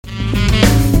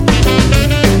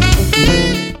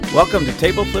Welcome to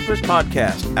Table Flippers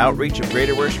Podcast, outreach of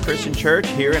Greater Worship Christian Church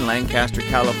here in Lancaster,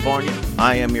 California.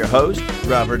 I am your host,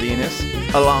 Robert Enos,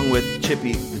 along with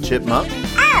Chippy the Chipmunk.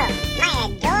 Oh, my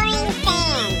adoring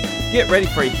fans. Get ready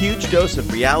for a huge dose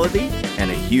of reality and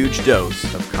a huge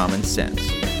dose of common sense.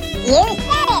 You said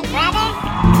it, brother.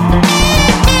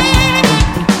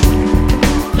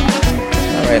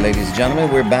 All right, ladies and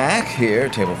gentlemen, we're back here,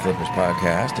 Table Flippers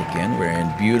Podcast. Again, we're in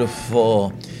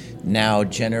beautiful, now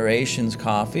Generations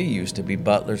Coffee. Used to be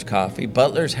Butler's Coffee.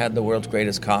 Butler's had the world's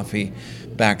greatest coffee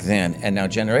back then, and now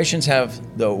Generations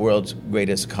have the world's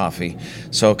greatest coffee.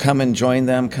 So come and join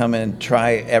them. Come and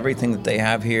try everything that they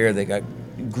have here. They got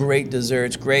great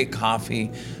desserts, great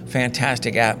coffee,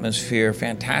 fantastic atmosphere,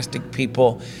 fantastic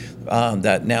people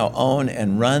that now own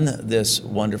and run this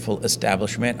wonderful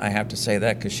establishment. I have to say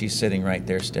that because she's sitting right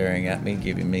there staring at me,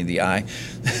 giving me the eye.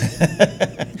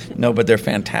 No, but they're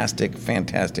fantastic,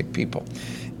 fantastic people.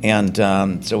 And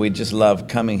so we just love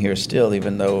coming here still,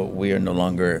 even though we are no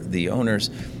longer the owners.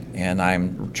 And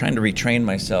I'm trying to retrain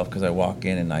myself because I walk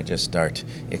in and I just start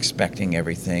expecting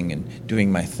everything and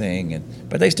doing my thing.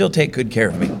 But they still take good care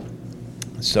of me.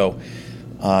 So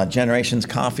Generations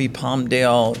Coffee,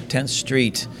 Palmdale, 10th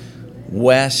Street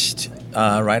West,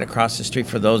 right across the street,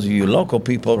 for those of you local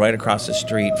people, right across the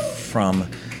street from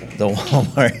the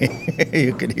Walmart.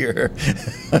 You could hear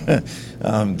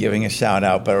her giving a shout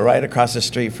out, but right across the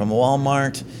street from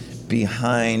Walmart,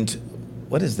 behind,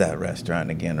 what is that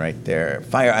restaurant again right there?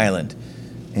 Fire Island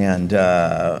and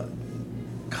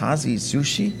Kazi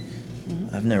Sushi.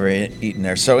 I've never eaten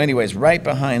there. So anyways, right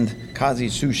behind Kazi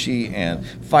Sushi and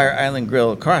Fire Island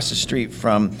Grill, across the street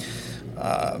from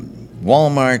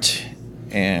Walmart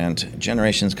and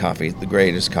Generations Coffee, the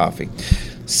greatest coffee.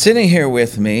 Sitting here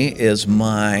with me is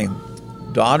my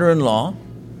daughter-in-law,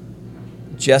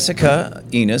 Jessica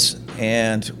Enos,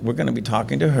 and we're going to be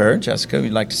talking to her. Jessica, would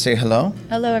you like to say hello?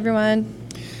 Hello, everyone.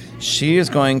 She is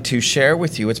going to share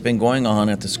with you what's been going on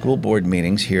at the school board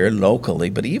meetings here locally,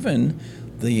 but even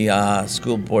the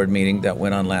school board meeting that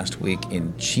went on last week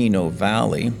in Chino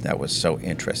Valley. That was so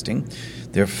interesting.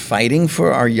 They're fighting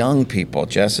for our young people.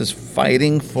 Jess is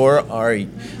fighting for our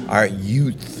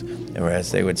youth, or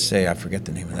as they would say, I forget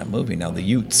the name of that movie now, the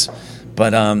Utes.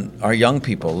 But our young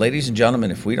people, ladies and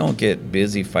gentlemen, if we don't get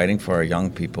busy fighting for our young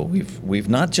people, we've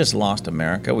not just lost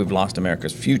America, we've lost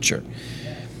America's future.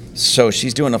 So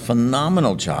she's doing a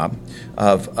phenomenal job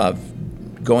of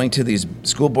going to these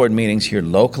school board meetings here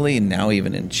locally, and now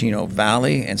even in Chino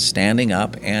Valley, and standing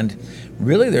up. And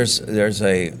really there's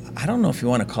a, I don't know if you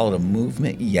want to call it a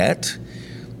movement yet,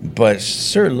 but it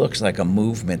sure looks like a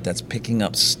movement that's picking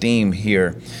up steam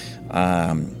here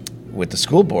with the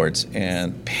school boards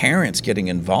and parents getting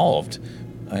involved,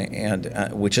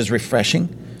 and which is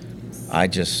refreshing. I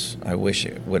wish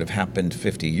it would have happened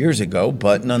 50 years ago,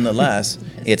 but nonetheless,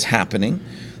 it's happening.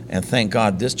 And thank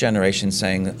God this generation's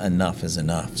saying enough is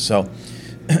enough. So,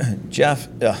 Jess,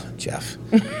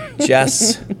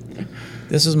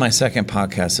 this is my second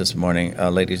podcast this morning,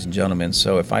 ladies and gentlemen.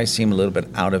 So if I seem a little bit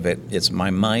out of it, it's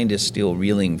my mind is still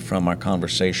reeling from our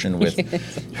conversation with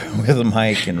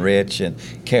Mike and Rich and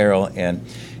Carol. And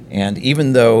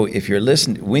even though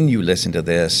when you listen to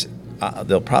this,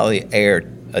 they'll probably air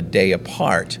a day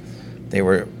apart. They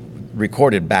were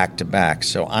recorded back to back,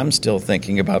 so I'm still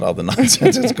thinking about all the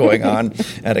nonsense that's going on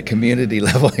at a community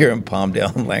level here in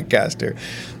Palmdale and Lancaster.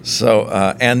 So,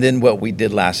 and then what we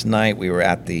did last night, we were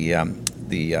at the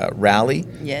rally.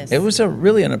 Yes, it was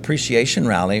really an appreciation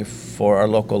rally for our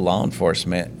local law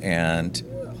enforcement, and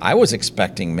I was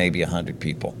expecting maybe 100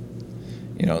 people.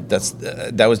 You know,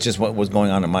 that was just what was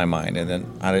going on in my mind, and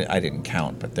then I didn't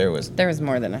count, but there was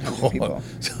more than 100 people.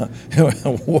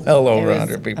 Well over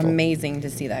 100 people. Amazing to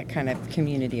see that kind of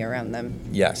community around them.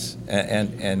 Yes,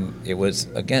 and it was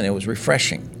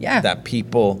refreshing. Yeah, that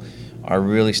people are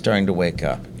really starting to wake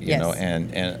up, you know,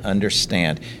 and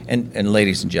understand. And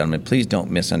ladies and gentlemen, please don't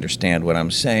misunderstand what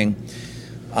I'm saying,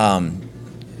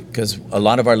 because a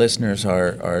lot of our listeners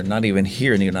are not even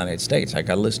here in the United States. I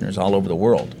got listeners all over the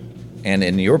world. And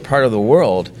in your part of the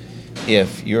world,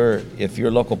 if your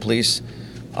local police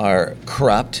are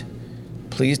corrupt,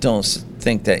 please don't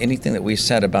think that anything that we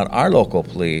said about our local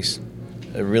police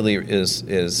really is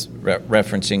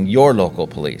referencing your local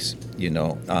police. You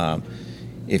know,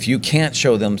 if you can't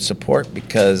show them support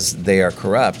because they are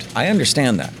corrupt, I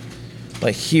understand that.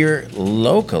 But here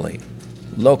locally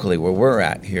where we're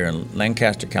at here in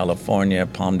Lancaster, California,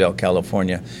 Palmdale,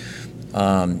 California,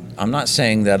 I'm not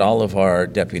saying that all of our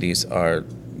deputies are,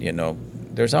 you know,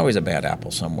 there's always a bad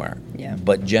apple somewhere. Yeah.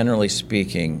 But generally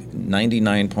speaking,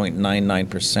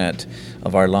 99.99%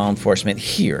 of our law enforcement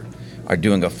here, are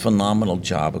doing a phenomenal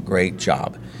job, a great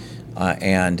job.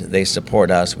 And they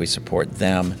support us, we support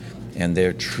them, and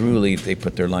they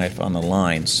put their life on the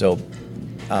line. So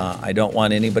I don't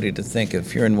want anybody to think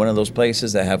if you're in one of those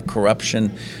places that have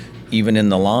corruption, even in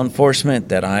the law enforcement,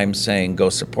 that I'm saying go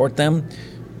support them.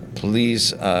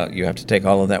 Please, you have to take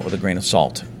all of that with a grain of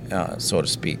salt, so to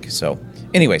speak. So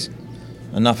anyways,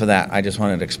 enough of that. I just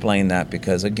wanted to explain that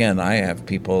because, again, I have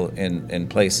people in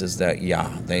places that,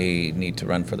 they need to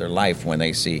run for their life when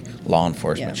they see law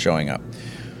enforcement showing up.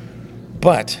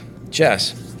 But,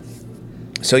 Jess,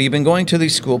 so you've been going to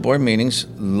these school board meetings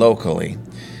locally.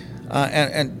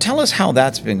 And tell us how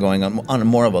that's been going on a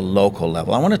more of a local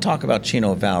level. I want to talk about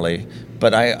Chino Valley,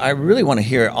 but I really want to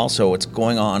hear also what's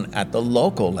going on at the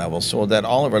local level so that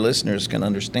all of our listeners can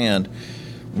understand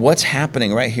what's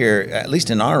happening right here, at least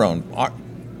in our own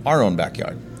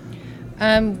backyard.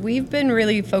 We've been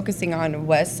really focusing on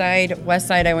West Side. West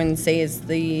Side, I wouldn't say is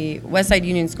the West Side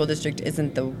Union School District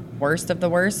isn't the worst of the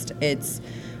worst.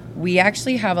 We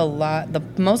actually have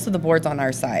most of the boards on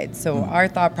our side. So our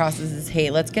thought process is, hey,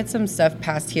 let's get some stuff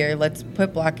passed here. Let's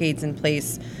put blockades in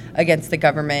place against the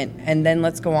government, and then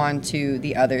let's go on to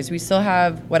the others. We still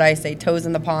have, what I say, toes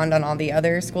in the pond on all the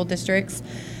other school districts.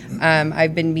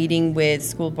 I've been meeting with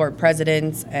school board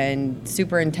presidents and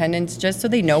superintendents just so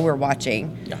they know we're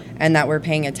watching and that we're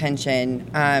paying attention.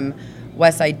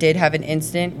 Westside did have an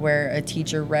incident where a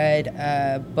teacher read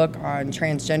a book on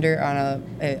transgender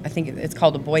I think it's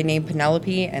called A Boy Named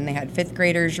Penelope, and they had fifth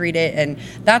graders read it, and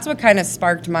that's what kind of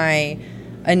sparked my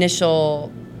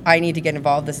initial, I need to get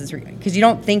involved. This is because you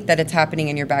don't think that it's happening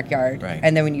in your backyard, right.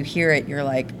 And then when you hear it, you're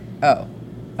like, oh,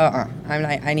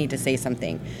 I need to say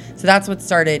something. So that's what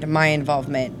started my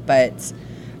involvement. But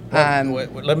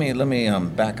let me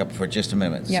back up for just a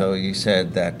minute. Yeah. So you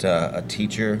said that a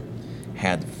teacher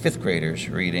had fifth graders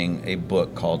reading a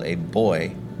book called A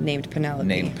Boy Named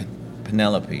Penelope.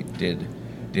 Penelope.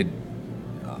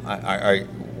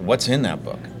 What's in that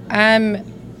book?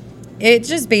 It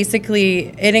just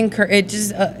basically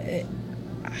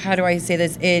how do I say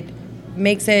this? It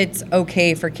makes it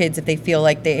okay for kids if they feel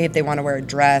like if they want to wear a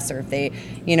dress, or if they,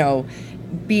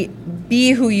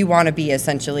 be who you want to be,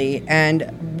 essentially. And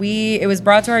it was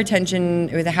brought to our attention.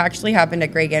 It actually happened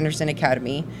at Greg Anderson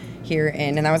Academy here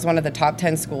and that was one of the top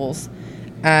 10 schools.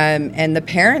 And the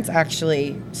parents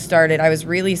actually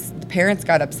the parents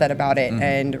got upset about it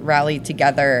and rallied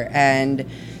together and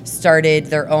started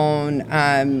their own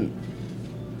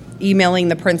emailing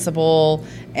the principal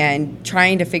and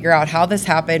trying to figure out how this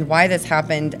happened, why this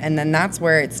happened. And then that's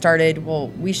where it started. Well,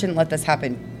 we shouldn't let this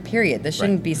happen, period. This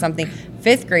shouldn't be something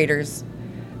fifth graders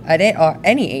at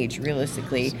any age,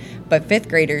 realistically, but fifth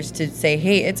graders to say,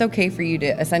 hey, it's okay for you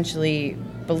to essentially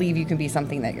believe you can be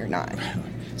something that you're not.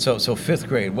 So fifth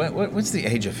grade, what's the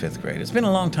age of fifth grade? It's been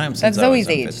a long time since That's I was Zoe's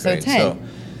in age, fifth so grade. 10.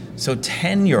 So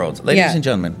 10-year-olds, ladies and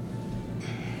gentlemen,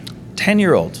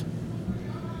 10-year-olds,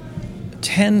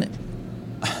 10,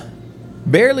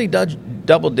 barely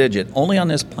double digit, only on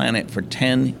this planet for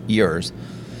 10 years,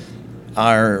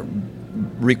 are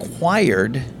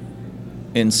required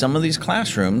in some of these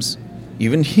classrooms,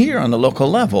 even here on the local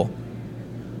level,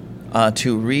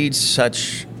 to read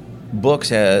such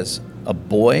books as A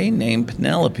Boy Named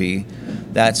Penelope,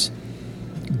 that's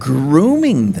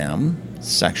grooming them,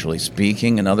 sexually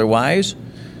speaking and otherwise,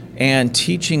 and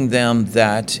teaching them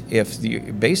that if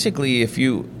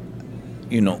you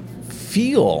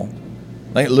feel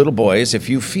like little boys, if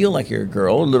you feel like you're a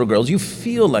girl, or little girls, you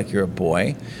feel like you're a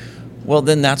boy, well,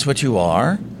 then that's what you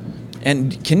are.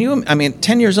 And 10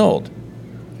 years old,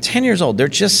 they're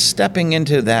just stepping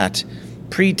into that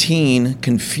preteen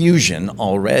confusion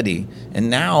already, and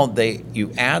now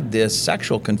you add this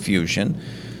sexual confusion,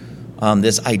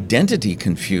 this identity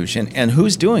confusion, and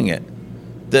who's doing it?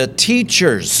 The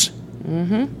teachers.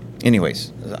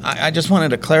 Anyways, I just wanted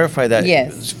to clarify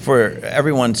that for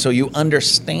everyone so you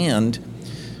understand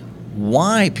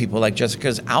why people like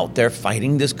Jessica's out there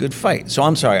fighting this good fight. So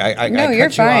I'm sorry, I cut you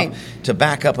off to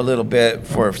back up a little bit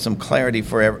for some clarity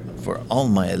for all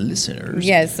my listeners.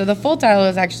 Yes, so the full title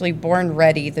is actually Born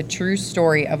Ready, The True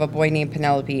Story of a Boy Named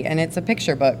Penelope, and it's a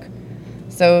picture book.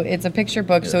 So it's a picture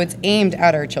book, so it's aimed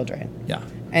at our children. Yeah.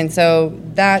 And so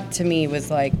that to me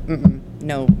was like,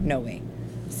 no way.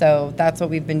 So that's what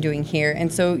we've been doing here.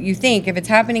 And so you think if it's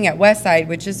happening at Westside,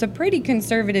 which is a pretty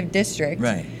conservative district,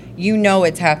 right, you know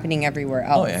it's happening everywhere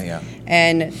else. Oh, yeah.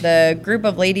 And the group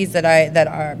of ladies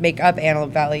that make up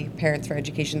Antelope Valley Parents for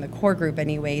Education, the core group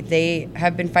anyway, they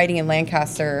have been fighting in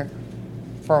Lancaster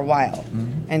for a while.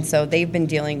 And so they've been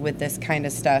dealing with this kind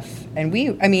of stuff. And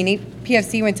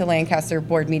PFC went to Lancaster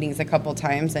board meetings a couple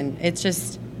times, and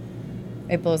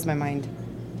it blows my mind.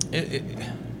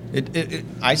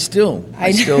 I still,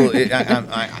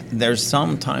 there's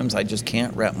sometimes I just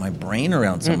can't wrap my brain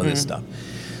around some of this stuff.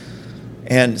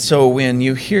 And so when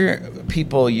you hear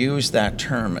people use that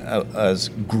term as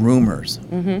groomers,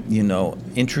 you know,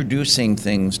 introducing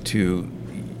things to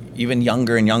even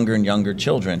younger and younger and younger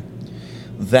children,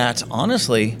 that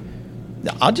honestly,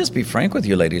 I'll just be frank with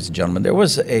you, ladies and gentlemen, there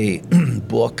was a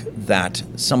book that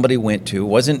somebody went to,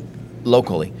 wasn't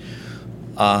locally,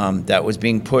 that was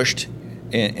being pushed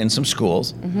in some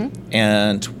schools,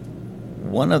 and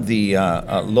one of the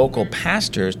local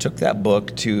pastors took that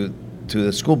book to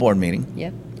the school board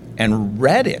meeting and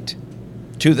read it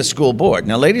to the school board.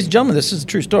 Now, ladies and gentlemen, this is a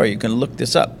true story. You can look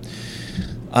this up.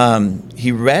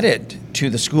 He read it to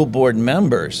the school board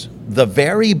members, the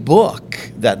very book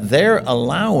that they're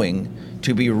allowing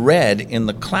to be read in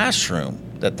the classroom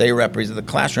that they represent, the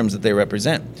classrooms that they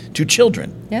represent, to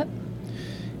children.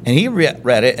 And he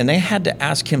read it, and they had to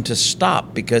ask him to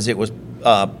stop because it was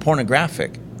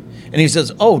pornographic. And he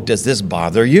says, "Oh, does this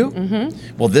bother you?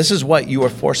 Well, this is what you are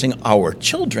forcing our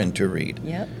children to read.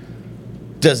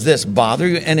 Does this bother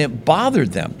you?" And it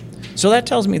bothered them. So that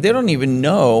tells me they don't even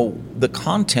know the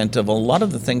content of a lot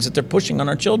of the things that they're pushing on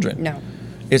our children. No.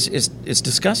 It's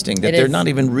disgusting that they're not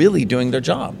even really doing their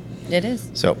job. It is.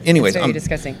 So anyways. It's very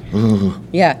disgusting.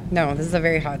 Yeah, no, this is a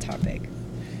very hot topic.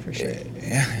 For sure.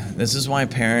 This is why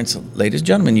parents, ladies and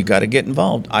gentlemen, you got to get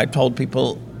involved. I told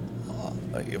people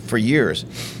for years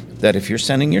that if you're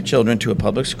sending your children to a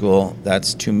public school,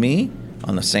 that's to me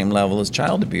on the same level as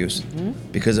child abuse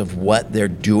because of what they're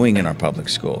doing in our public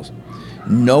schools.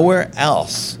 Nowhere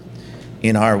else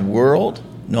in our world,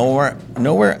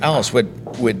 nowhere else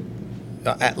would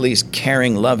at least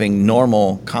caring, loving,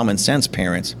 normal, common sense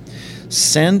parents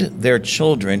send their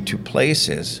children to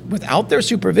places without their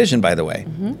supervision, by the way,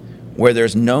 where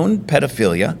there's known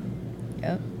pedophilia,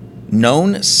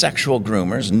 known sexual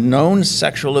groomers, known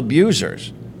sexual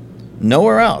abusers.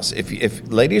 Nowhere else.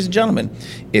 If ladies and gentlemen,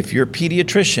 if your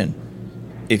pediatrician,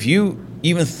 if you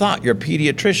even thought your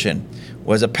pediatrician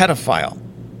was a pedophile,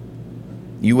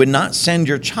 you would not send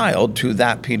your child to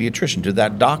that pediatrician, to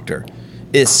that doctor,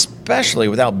 especially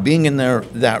without being in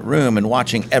that room and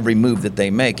watching every move that they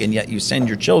make. And yet you send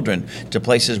your children to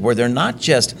places where they're not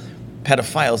just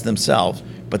pedophiles themselves,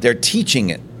 but they're teaching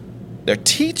it. They're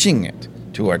teaching it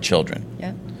to our children.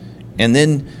 And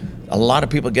then a lot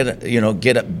of people get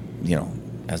up,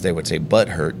 as they would say, butt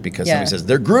hurt because somebody says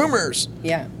they're groomers.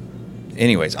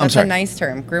 Anyways, I'm sorry. That's a nice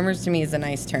term. Groomers to me is a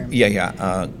nice term.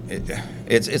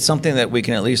 It's something that we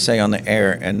can at least say on the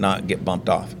air and not get bumped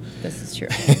off. This is true.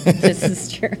 This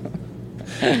is true.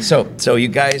 So you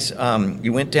guys,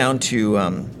 you went down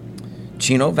to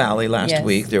Chino Valley last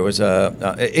week. There was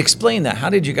explain that. How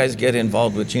did you guys get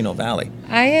involved with Chino Valley?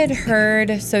 I had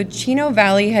heard, so Chino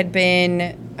Valley had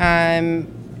been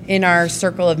in our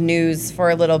circle of news for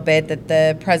a little bit, that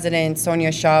the president,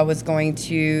 Sonia Shaw, was going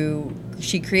to,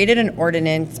 she created an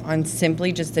ordinance on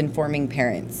simply just informing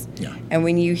parents. And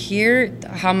when you hear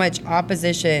how much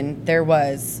opposition there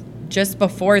was just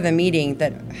before the meeting,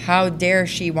 that how dare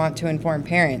she want to inform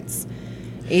parents,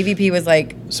 AVP was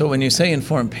like... So when you say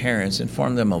inform parents,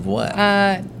 inform them of what?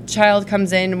 Child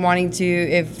comes in wanting to,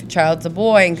 if child's a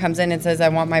boy and comes in and says, I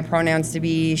want my pronouns to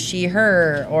be she,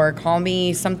 her, or call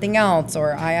me something else,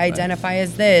 or I identify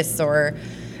as this, or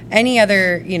any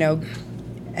other,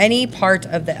 any part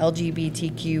of the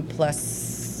LGBTQ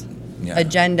plus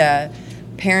agenda,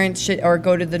 parents should, or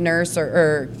go to the nurse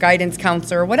or guidance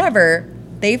counselor or whatever,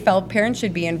 they felt parents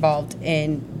should be involved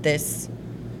in this,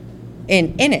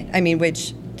 in it. I mean,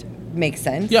 which makes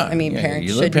sense.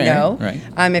 Parents should know.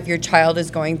 If your child is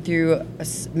going through a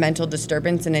mental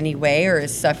disturbance in any way or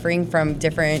is suffering from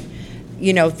different,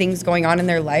 things going on in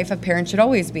their life, a parent should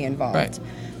always be involved.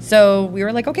 So we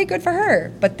were like, okay, good for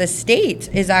her. But the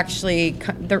state is actually,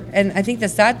 and I think the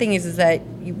sad thing is that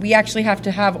we actually have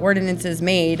to have ordinances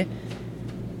made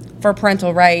for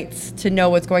parental rights to know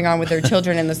what's going on with their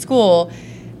children in the school.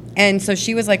 And so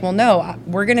she was like, well, no,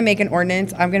 we're going to make an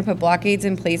ordinance. I'm going to put blockades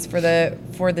in place for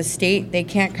the state. They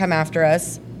can't come after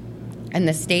us. And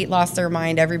the state lost their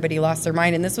mind. Everybody lost their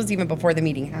mind. And this was even before the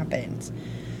meeting happened.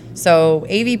 So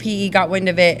AVP got wind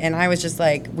of it, and I was just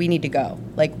like, we need to go.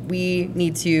 Like, we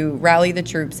need to rally the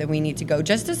troops, and we need to go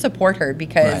just to support her,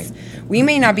 because we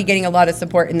may not be getting a lot of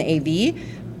support in the AV,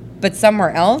 but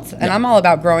somewhere else. And I'm all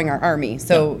about growing our army.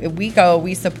 So if we go,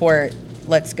 we support,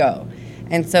 let's go.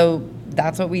 And so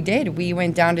that's what we did. We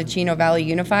went down to Chino Valley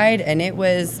Unified, and it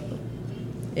was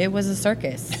a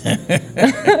circus.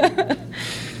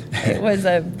 It was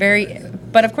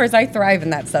but of course I thrive in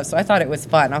that stuff, so I thought it was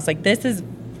fun. I was like, this is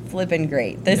flipping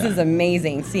great. This is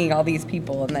amazing, seeing all these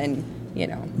people and then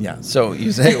Yeah. So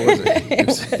you say it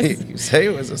was you say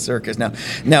it was a circus.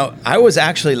 Now I was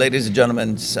actually, ladies and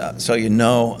gentlemen, so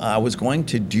I was going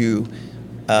to do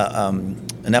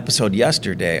an episode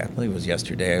yesterday. I believe it was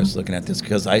yesterday. I was looking at this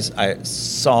because I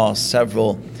saw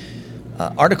several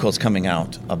articles coming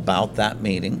out about that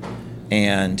meeting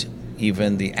and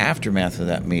even the aftermath of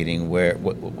that meeting, where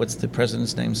what's the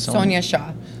president's name? Sonia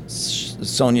Shaw.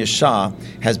 Sonia Shaw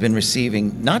has been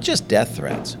receiving not just death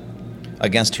threats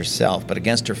against herself, but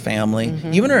against her family,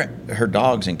 even her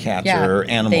dogs and cats or her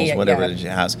animals, whatever it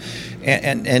has,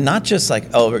 and not just like,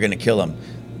 oh, we're going to kill them.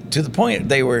 To the point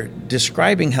they were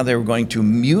describing how they were going to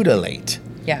mutilate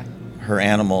her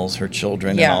animals, her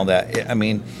children, and all that. I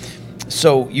mean,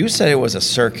 so you said it was a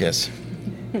circus.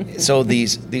 So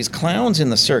these clowns in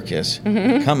the circus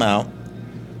come out.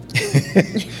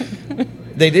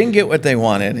 They didn't get what they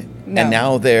wanted, and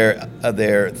now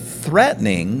they're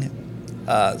threatening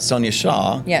Sonia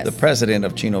Shaw, the president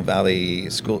of Chino Valley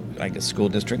School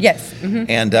District. Yes,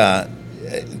 and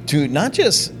to not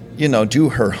just do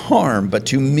her harm, but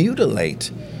to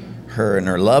mutilate her and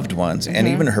her loved ones, and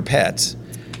even her pets.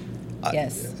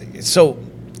 Yes. So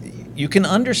you can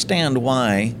understand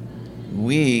why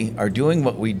we are doing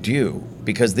what we do,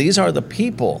 because these are the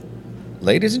people,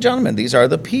 ladies and gentlemen, these are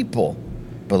the people,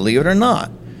 believe it or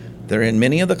not, they're in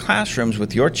many of the classrooms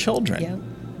with your children,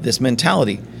 this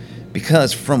mentality,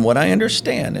 because from what I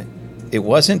understand, it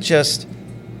wasn't just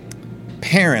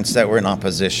parents that were in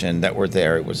opposition that were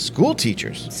there, it was school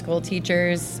teachers,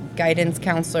 guidance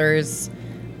counselors,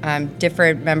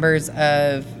 different members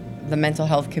of the mental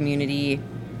health community.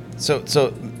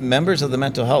 So members of the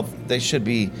mental health, they should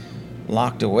be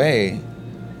locked away,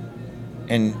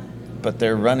 but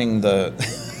they're running the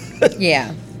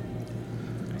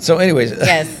So anyways,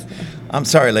 I'm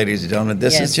sorry, ladies and gentlemen,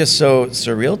 this is just so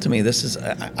surreal to me. This is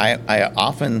I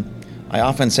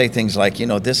often say things like,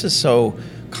 this is so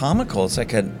comical. It's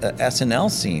like an SNL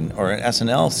scene or an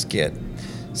SNL skit,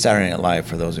 Saturday Night Live,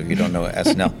 for those of you who don't know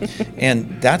SNL.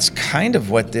 And that's kind of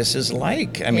what this is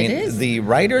like. I mean, the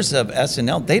writers of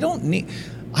SNL,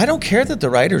 I don't care that the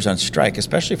writers on strike,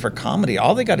 especially for comedy.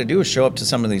 All they got to do is show up to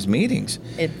some of these meetings,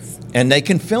 and they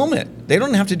can film it. They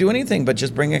don't have to do anything but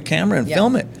just bring a camera and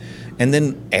film it, and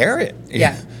then air it.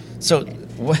 Yeah. So,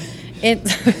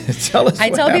 tell us. I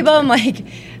tell people, I'm like,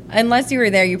 unless you were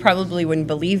there, you probably wouldn't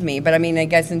believe me. But I mean, I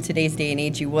guess in today's day and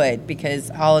age, you would, because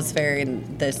all is fair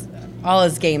in this. All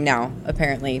is game now,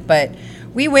 apparently. But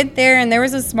we went there, and there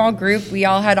was a small group. We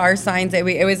all had our signs.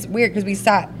 It was weird because we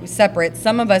sat separate.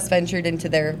 Some of us ventured into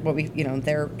their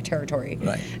territory,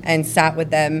 and sat with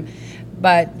them.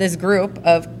 But this group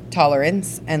of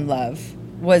tolerance and love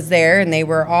was there, and they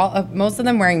were all, most of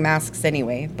them wearing masks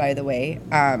anyway, by the way,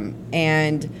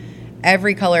 and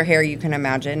every color hair you can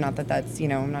imagine. Not that that's,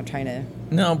 I'm not trying to.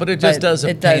 No, but it just does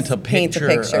paint a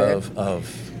picture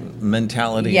of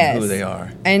mentality and who they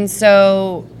are. And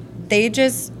so they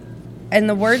just, and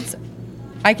the words,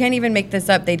 I can't even make this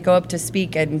up. They'd go up to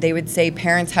speak and they would say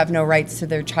parents have no rights to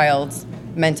their child's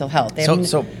mental health.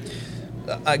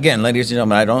 Again, ladies and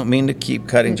gentlemen, I don't mean to keep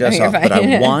cutting Jess off, but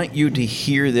I want you to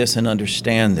hear this and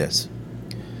understand this.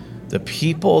 The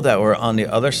people that were on the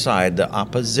other side, the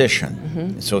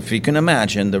opposition, so if you can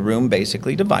imagine the room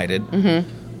basically divided,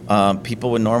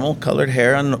 people with normal colored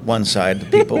hair on one side,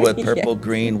 the people with purple,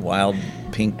 green, wild,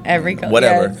 pink, every color,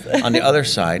 whatever, on the other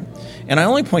side. And I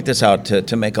only point this out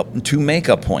to make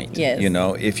a point. Yes.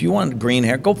 If you want green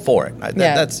hair, go for it.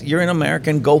 That's you're an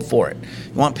American, go for it.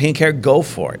 You want pink hair, go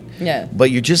for it. Yeah.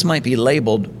 But you just might be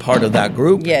labeled part of that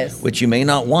group, yes, which you may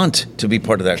not want to be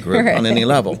part of that group on any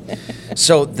level.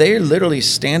 So they're literally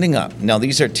standing up. Now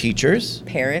these are teachers,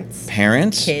 parents,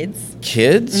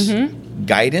 kids,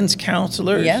 guidance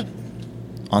counselors. Yep.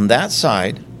 On that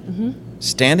side,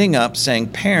 standing up saying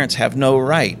parents have no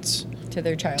rights to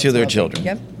their children.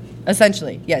 Yep.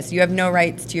 Essentially, yes, you have no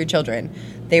rights to your children.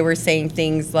 They were saying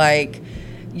things like,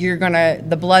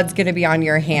 the blood's gonna be on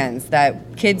your hands,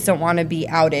 that kids don't want to be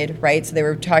outed, right? So they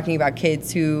were talking about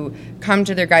kids who come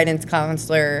to their guidance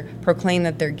counselor, proclaim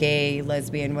that they're gay,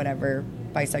 lesbian, whatever,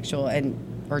 bisexual,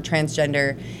 or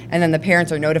transgender, and then the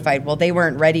parents are notified. Well, they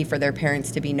weren't ready for their parents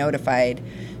to be notified.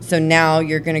 So now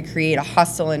you're going to create a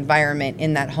hostile environment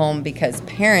in that home because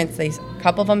parents, a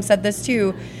couple of them said this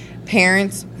too,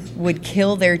 parents would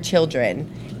kill their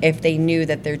children if they knew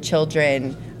that their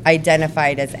children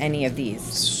identified as any of these.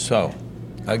 So,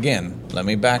 again, let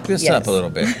me back this up a little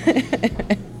bit.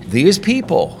 These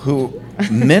people who,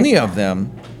 many of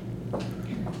them,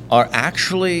 are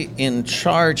actually in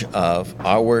charge of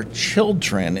our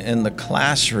children in the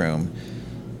classroom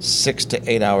 6 to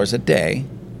 8 hours a day.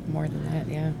 More than that,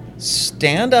 yeah.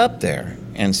 Stand up there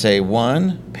and say,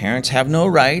 one, parents have no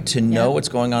right to know what's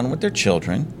going on with their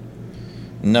children.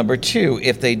 Number two,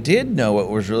 if they did know what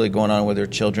was really going on with their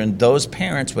children, those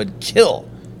parents would kill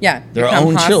their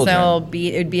own children.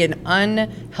 It would be an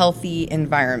unhealthy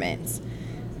environment.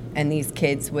 And these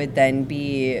kids would then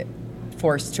be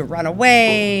forced to run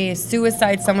away,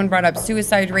 suicide. Someone brought up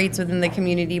suicide rates within the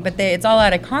community, but it's all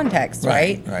out of context,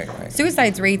 right? Right.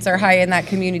 Suicide rates are high in that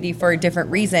community for a different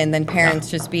reason than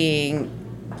parents just being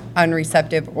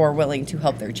unreceptive or willing to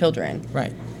help their children.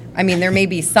 Right. I mean, there may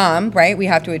be some, right? We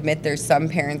have to admit there's some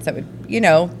parents that would,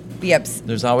 be upset.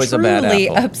 There's always a bad apple. Truly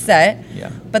upset.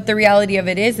 Yeah. But the reality of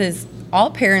it is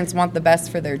all parents want the best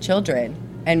for their children.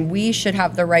 And we should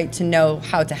have the right to know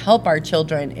how to help our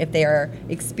children if they are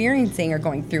experiencing or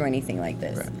going through anything like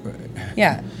this. Right.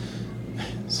 Yeah.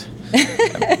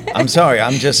 I'm sorry.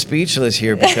 I'm just speechless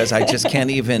here because I just can't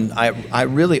even. I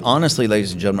really, honestly,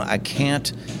 ladies and gentlemen, I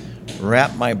can't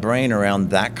wrap my brain around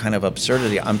that kind of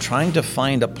absurdity. I'm trying to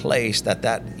find a place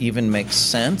that even makes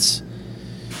sense.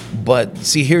 But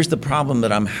see, here's the problem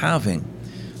that I'm having.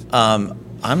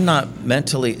 I'm not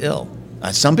mentally ill.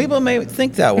 Some people may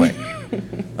think that way.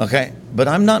 Okay, but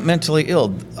I'm not mentally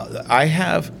ill. I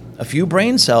have a few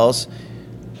brain cells,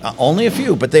 only a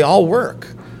few, but they all work.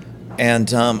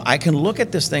 And I can look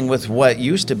at this thing with what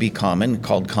used to be common,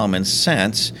 called common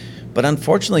sense. But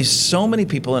unfortunately, so many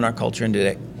people in our culture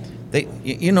today,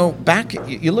 back,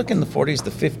 you look in the 40s,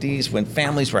 the 50s, when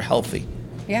families were healthy.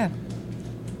 Yeah.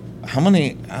 How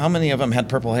many of them had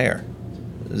purple hair?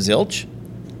 Zilch?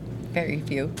 Very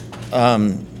few.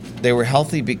 They were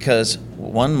healthy because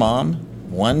one mom,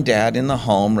 one dad in the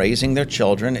home raising their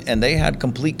children, and they had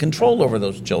complete control over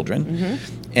those children.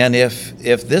 Mm-hmm. And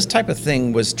if this type of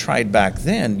thing was tried back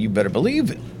then, you better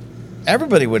believe it,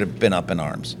 everybody would have been up in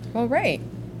arms. Well, right.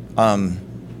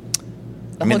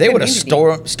 They would have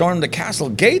stormed the castle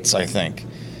gates, I think.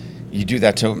 You do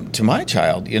that to my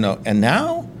child, and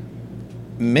now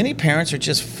many parents are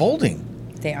just folding.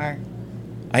 They are.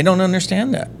 I don't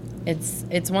understand that.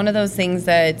 It's one of those things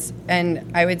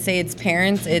and I would say it's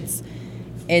parents, it's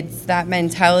that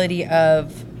mentality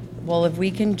of, well, if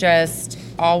we can just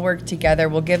all work together,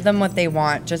 we'll give them what they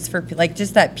want just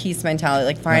that peace mentality,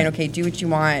 like, fine, right. Okay, do what you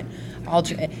want.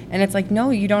 And it's like,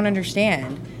 no, you don't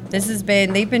understand.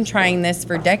 They've been trying this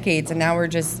for decades, and now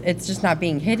it's just not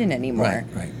being hidden anymore.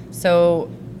 Right. So,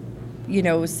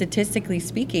 statistically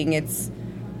speaking,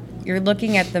 you're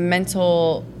looking at the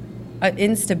mental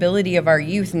instability of our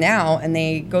youth now, and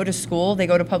they go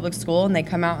to public school, and they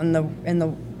come out in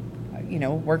the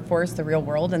workforce, the real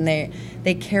world, and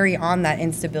they carry on that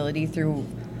instability through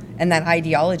and that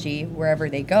ideology wherever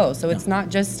they go. So it's not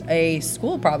just a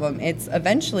school problem. It's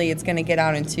eventually going to get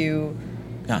out into.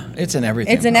 Yeah, it's in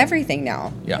everything. It's in everything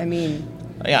now. Yeah. I mean.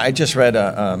 Yeah, I just read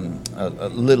a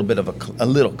little bit of a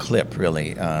little clip,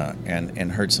 really,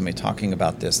 and heard somebody talking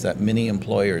about this, that many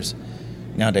employers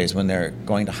nowadays, when they're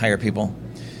going to hire people,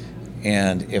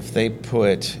 and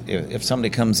if somebody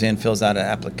comes in, fills out an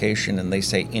application, and they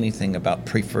say anything about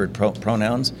preferred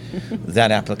pronouns,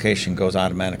 that application goes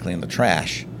automatically in the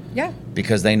trash. Yeah.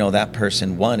 Because they know that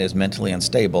person, one, is mentally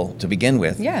unstable to begin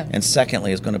with. Yeah. And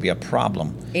secondly, is going to be a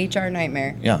problem. HR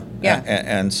nightmare. Yeah. Yeah.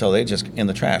 And so they just, in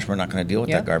the trash, we're not going to deal with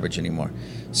that garbage anymore.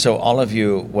 So all of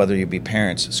you, whether you be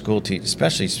parents,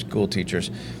 especially school teachers,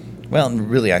 well,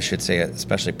 really I should say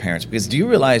especially parents, because do you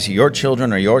realize your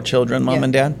children are your children, Mom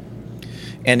and Dad?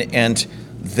 And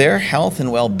their health and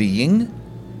well-being,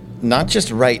 not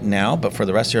just right now, but for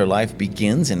the rest of your life,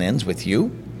 begins and ends with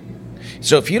you.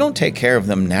 So if you don't take care of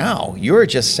them now, you're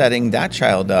just setting that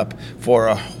child up for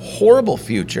a horrible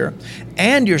future,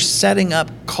 and you're setting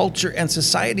up culture and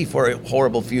society for a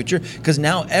horrible future, because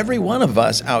now every one of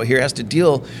us out here has to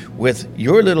deal with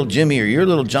your little Jimmy or your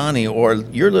little Johnny or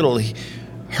your little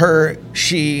her,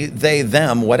 she, they,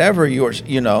 them, whatever yours,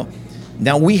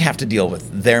 Now we have to deal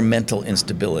with their mental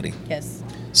instability. Yes.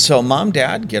 So Mom,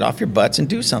 Dad, get off your butts and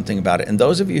do something about it. And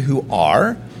those of you who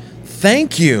are,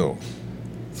 thank you.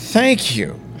 Thank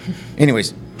you.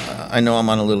 Anyways, I know I'm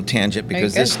on a little tangent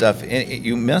because this stuff,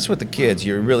 you mess with the kids,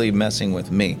 you're really messing with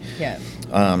me. Yeah.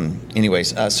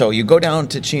 So you go down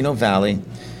to Chino Valley,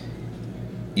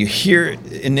 you hear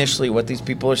initially what these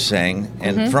people are saying,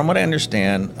 and from what I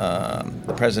understand,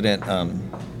 the president,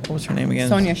 what was her name again?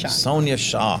 Sonia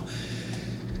Shaw.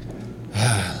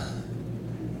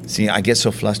 See, I get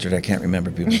so flustered I can't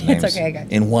remember people's names. It's okay, I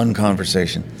got you. In one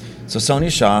conversation. So Sonia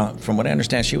Shaw, from what I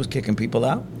understand, she was kicking people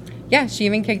out? Yeah, she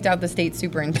even kicked out the state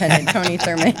superintendent, Tony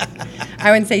Thurman. I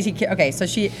wouldn't say so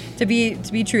to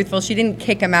be truthful, she didn't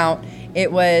kick him out.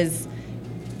 It was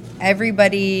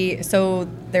everybody, so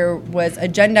there was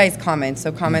agendized comments,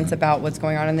 so comments about what's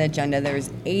going on the agenda. There was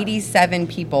 87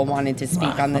 people wanted to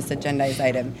speak on this agendized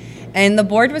item. And the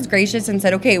board was gracious and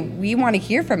said, okay, we want to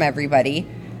hear from everybody,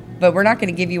 but we're not going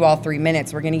to give you all 3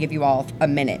 minutes. We're going to give you all a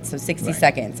minute, so 60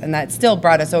 seconds. And that still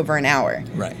brought us over an hour.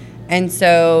 Right. And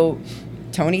so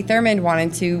Tony Thurmond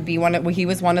wanted to be he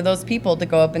was one of those people to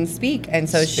go up and speak. And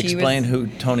so Explain who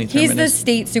Tony Thurmond is. He's the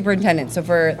state superintendent. So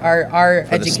for our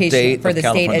education, for the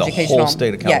state educational. The whole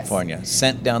state of California. Yes.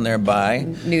 Sent down there by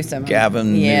Newsom.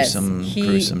 Gavin Newsom,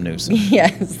 gruesome Newsom.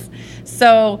 Yes.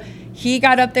 So he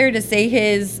got up there to say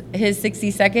his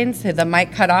 60 seconds. The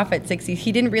mic cut off at 60.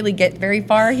 He didn't really get very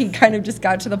far. He kind of just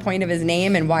got to the point of his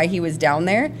name and why he was down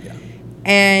there. Yeah.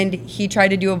 And he tried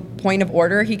to do a point of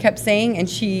order, he kept saying, and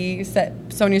she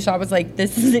said, Sonia Shaw was like,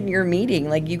 this isn't your meeting.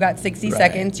 Like, you got 60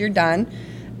 seconds, you're done.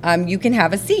 You can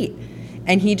have a seat.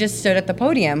 And he just stood at the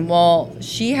podium. Well,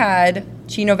 she had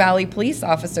Chino Valley police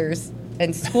officers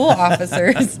and school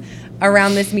officers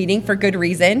around this meeting for good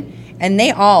reason. And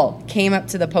they all came up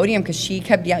to the podium because she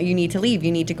kept yelling, you need to leave.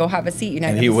 You need to go have a seat.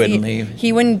 And he wouldn't leave?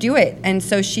 He wouldn't do it. And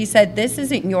so she said, this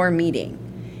isn't your meeting.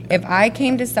 If I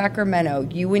came to Sacramento,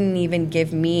 you wouldn't even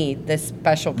give me the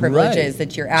special privileges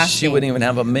that you're asking. She wouldn't even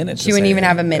have a minute. She wouldn't even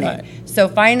have a minute. Right. So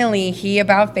finally, he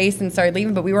about faced and started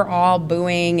leaving, but we were all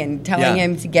booing and telling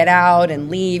him to get out and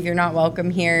leave. You're not welcome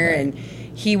here. Right. And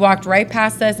he walked right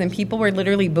past us, and people were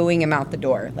literally booing him out the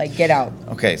door, like, get out.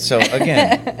 Okay, so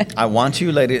again, I want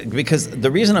you, lady, because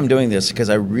the reason I'm doing this is because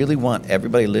I really want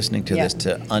everybody listening to this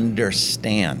to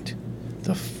understand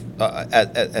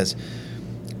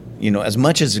as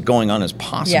much as going on as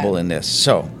possible in this.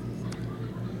 So,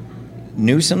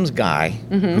 Newsom's guy,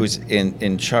 who's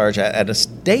in charge at a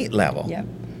state level,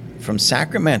 from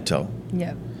Sacramento.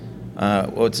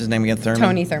 What's his name again? Thurmond?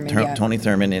 Tony Thurmond. Tony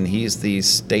Thurmond, and he's the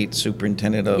state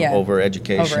superintendent of over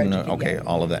education.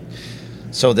 All of that.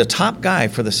 So the top guy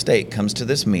for the state comes to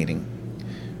this meeting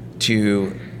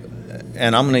to,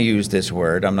 and I'm going to use this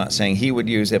word. I'm not saying he would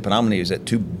use it, but I'm going to use it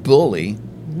to bully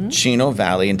Chino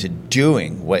Valley into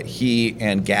doing what he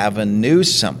and Gavin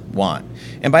Newsom want.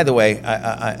 And by the way,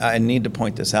 I need to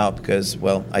point this out because,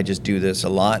 well, I just do this a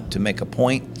lot to make a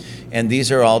point. And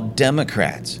these are all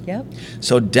Democrats. Yep.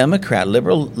 So Democrat,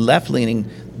 liberal, left-leaning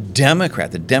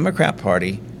Democrat, the Democrat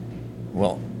Party,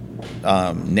 well,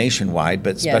 nationwide,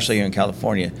 but especially here in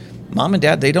California, Mom and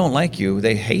Dad, they don't like you.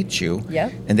 They hate you.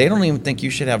 Yep. And they don't even think you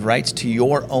should have rights to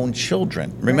your own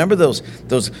children. Remember those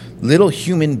little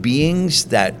human beings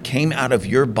that came out of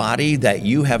your body that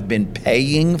you have been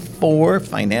paying for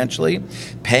financially,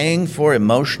 paying for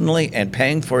emotionally, and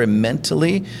paying for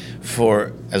mentally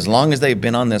for as long as they've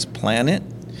been on this planet?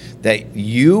 That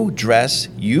you dress,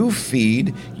 you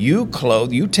feed, you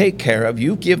clothe, you take care of,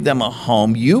 you give them a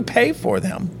home, you pay for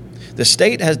them. The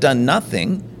state has done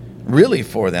nothing really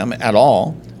for them at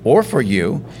all, or for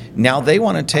you. Now they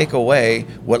want to take away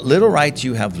what little rights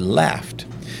you have left.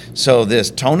 So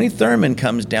this Tony Thurmond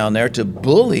comes down there to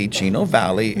bully Chino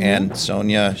Valley and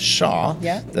Sonia Shaw,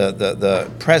 the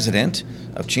president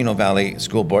of Chino Valley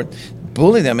School Board,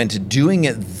 bully them into doing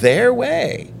it their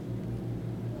way.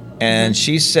 And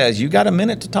she says, you got a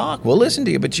minute to talk. We'll listen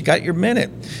to you, but you got your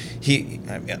minute.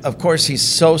 Of course, he's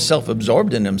so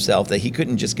self-absorbed in himself that he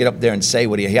couldn't just get up there and say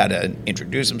what he had to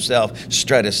introduce himself,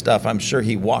 strut his stuff. I'm sure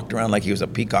he walked around like he was a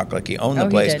peacock, like he owned the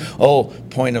place.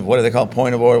 Point of order,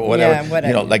 whatever. Yeah,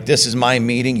 whatever. Like, this is my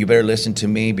meeting. You better listen to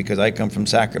me because I come from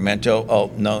Sacramento. Oh,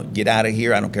 no, get out of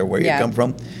here. I don't care where you come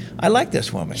from. I like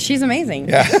this woman. She's amazing.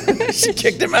 Yeah, she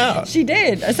kicked him out. She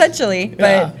did, essentially.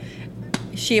 But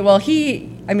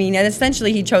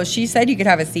essentially he chose, she said you could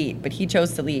have a seat, but he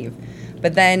chose to leave.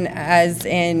 But then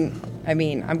I'm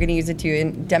going to use it too,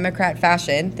 in Democrat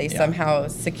fashion, they somehow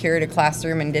secured a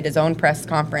classroom and did his own press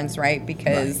conference, right?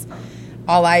 Because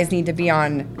all eyes need to be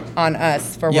on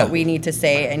us for what we need to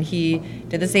say. And he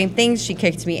did the same things. She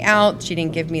kicked me out. She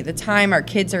didn't give me the time. Our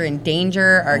kids are in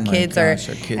danger. Our kids are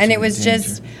and it was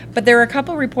just, but there were a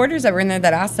couple reporters that were in there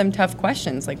that asked some tough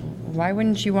questions, like, why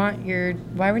wouldn't you want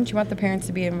the parents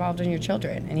to be involved in your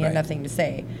children? And he had nothing to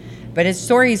say. But his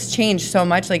story's changed so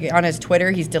much. Like, on his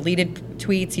Twitter, he's deleted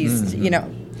tweets. He's,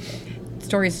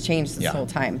 stories changed this whole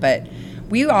time. But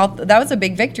that was a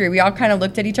big victory. We all kind of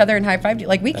looked at each other and high-fived.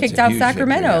 Like, we kicked out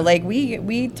Sacramento. Victory, Like,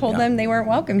 we told them they weren't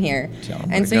welcome here.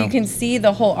 And so you can see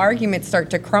the whole argument start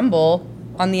to crumble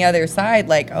on the other side.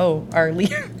 Like, our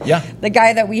leader, the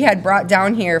guy that we had brought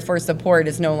down here for support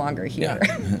is no longer here.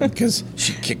 Because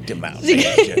she kicked him out.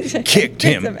 Kicked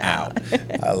him out.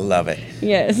 I love it.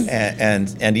 Yes.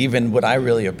 And even what I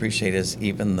really appreciate is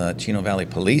even the Chino Valley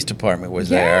Police Department was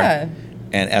there.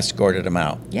 and escorted him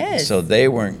out. Yes. So they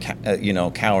weren't,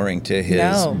 cowering to his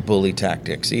No. bully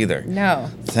tactics either. No.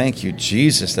 Thank you,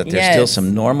 Jesus, that there's Yes. still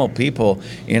some normal people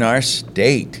in our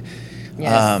state.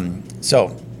 Yes.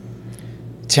 So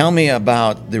tell me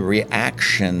about the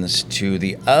reactions to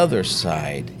the other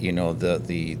side,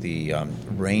 the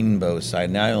rainbow side.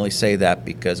 And I only say that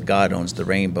because God owns the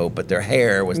rainbow, but their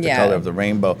hair was the Yeah. color of the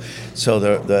rainbow. So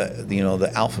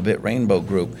the alphabet rainbow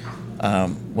group,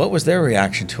 what was their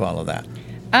reaction to all of that?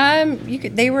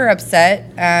 They were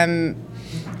upset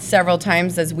several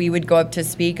times as we would go up to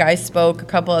speak. I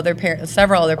spoke. Several other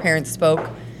parents spoke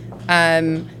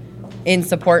in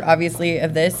support, obviously,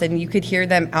 of this, and you could hear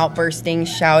them outbursting,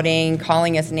 shouting,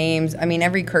 calling us names. I mean,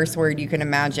 every curse word you can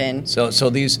imagine. So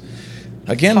these,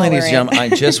 again, ladies and gentlemen, I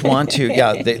just want to,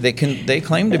 they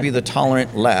claim to be the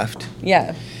tolerant left.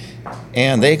 Yeah.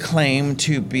 And they claim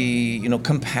to be,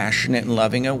 compassionate and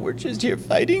loving, and we're just here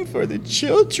fighting for the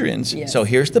children. Yes. So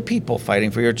here's the people fighting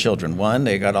for your children. One,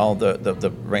 they got all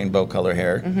the rainbow color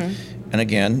hair. Mm-hmm. And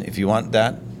again, if you want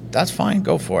that, that's fine.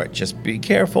 Go for it. Just be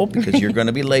careful because you're going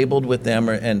to be labeled with them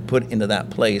and put into that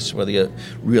place, whether you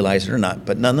realize it or not.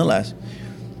 But nonetheless,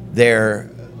 they're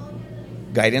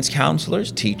guidance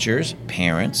counselors, teachers,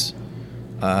 parents,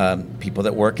 people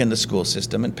that work in the school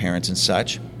system and parents and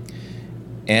such.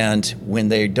 And when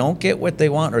they don't get what they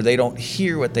want or they don't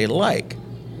hear what they like,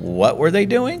 what were they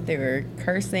doing? They were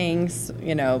cursing,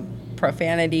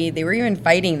 profanity. They were even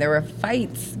fighting. There were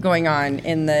fights going on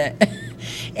in the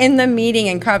in the meeting,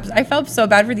 and cops. I felt so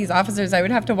bad for these officers. I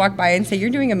would have to walk by and say,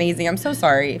 "You're doing amazing. I'm so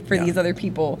sorry for these other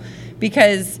people,"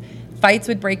 because fights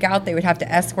would break out. They would have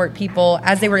to escort people.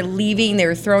 As they were leaving, they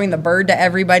were throwing the bird to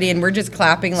everybody, and we're just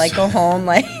clapping like, "Go home!"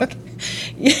 Like,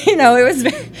 it was.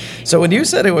 So when you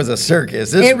said it was a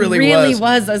circus, this It really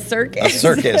was a circus. A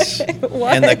circus. It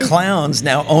was. And the clowns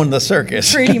now own the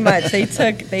circus. Pretty much.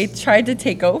 They tried to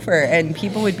take over, and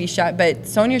people would be shot. But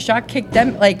Sonia Shaw kicked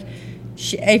them.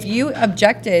 If you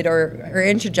objected or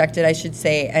interjected, I should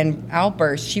say, and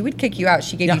outburst, she would kick you out.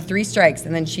 She gave you 3 strikes,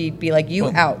 and then she'd be like,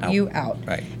 "You out, you out."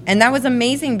 Right. And that was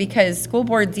amazing because school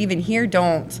boards even here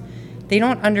don't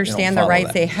understand the rights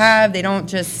that. they have. They don't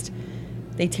just.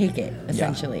 They take it,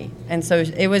 essentially. Yeah. And so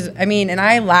it was, and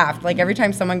I laughed. Like, every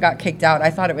time someone got kicked out, I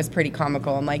thought it was pretty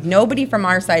comical. I'm like, nobody from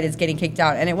our side is getting kicked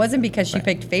out. And it wasn't because she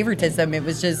picked favoritism. It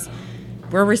was just,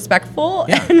 we're respectful,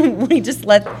 and we just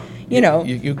let,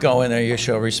 You go in there, you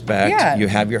show respect, you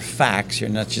have your facts. You're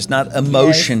not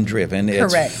emotion-driven.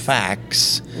 It's Correct.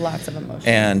 Facts. Lots of emotion.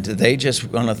 And they just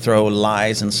want to throw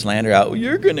lies and slander out.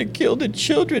 You're going to kill the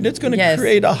children. It's going to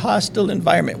create a hostile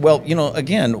environment. Well,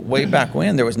 again, way back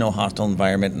when, there was no hostile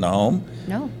environment in the home.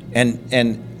 No.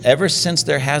 And ever since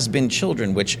there has been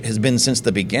children, which has been since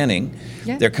the beginning,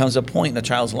 there comes a point in a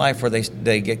child's life where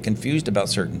they get confused about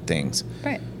certain things.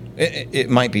 Right. It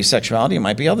might be sexuality. It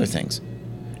might be other things.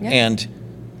 Yeah. And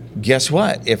guess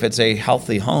what? If it's a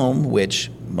healthy home, which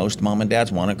most mom and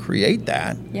dads want to create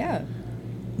that,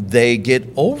 they get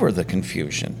over the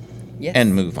confusion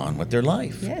and move on with their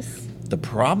life. Yes. The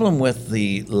problem with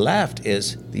the left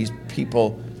is these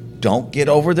people don't get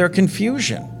over their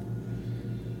confusion.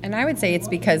 And I would say it's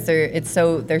because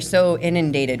they're so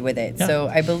inundated with it. Yeah. So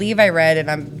I believe I read,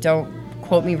 and don't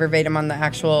quote me verbatim on the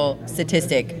actual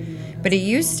statistic, but it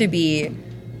used to be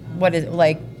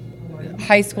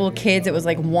high school kids, it was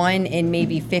like 1 in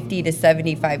maybe 50 to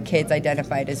 75 kids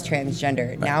identified as transgender.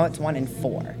 Right. Now it's 1 in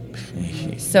 4.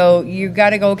 So you got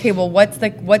to go, okay, well, what's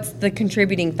the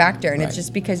contributing factor? And it's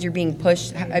just because you're being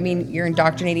pushed. You're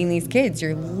indoctrinating these kids.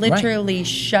 You're literally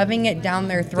shoving it down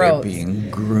their throats.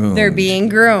 They're being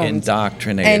groomed.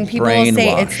 Indoctrinated. And people will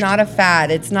say it's not a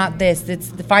fad. It's not this. It's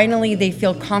finally they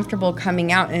feel comfortable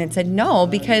coming out. And it said no,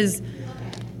 because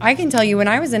I can tell you, when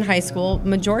I was in high school,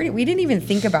 we didn't even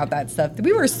think about that stuff.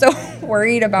 We were so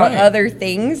worried about other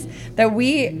things that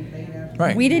we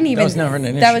didn't even. That was never an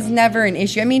issue. That was never an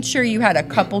issue. I mean, sure, you had a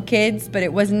couple kids, but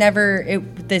it was never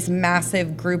this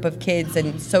massive group of kids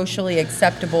and socially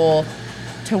acceptable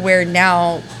to where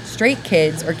now straight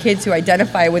kids or kids who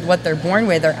identify with what they're born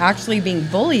with are actually being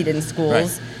bullied in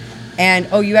schools. Right. And,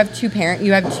 you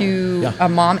have a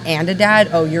mom and a dad.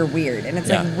 Oh, you're weird. And it's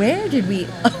like, where did we,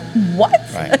 what?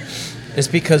 Right. It's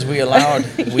because we allowed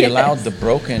the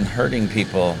broken, hurting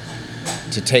people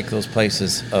to take those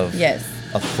places of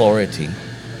authority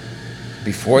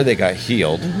before they got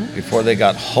healed, before they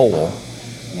got whole,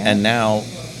 and now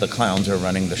the clowns are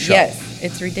running the show. Yes,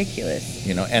 it's ridiculous.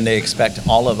 And they expect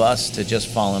all of us to just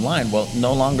fall in line. Well,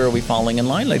 no longer are we falling in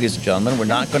line, ladies and gentlemen. We're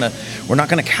not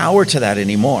gonna cower to that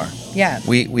anymore. Yeah.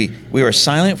 We were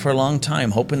silent for a long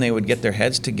time, hoping they would get their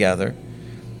heads together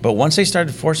But once they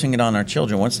started forcing it on our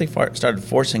children, once they started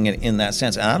forcing it in that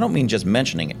sense, and I don't mean just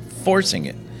mentioning it, forcing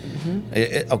it.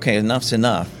 Okay, enough's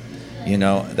enough. You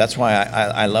know, that's why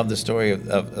I love the story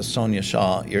of Sonia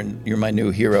Shaw. You're my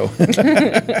new hero.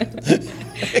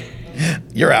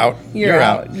 You're out. You're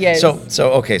out. Yes.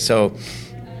 So okay. So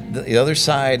the other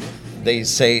side, they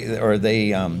say, or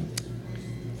they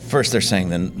first they're saying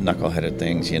the knuckleheaded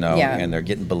things, you know, and they're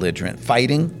getting belligerent,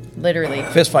 fighting. Literally.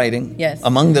 Fist fighting. Yes.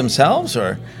 Among themselves,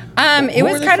 or it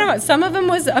was kind of, some of them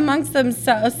was amongst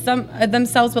themselves,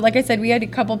 but like I said, we had a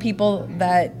couple people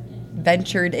that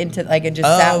ventured into and just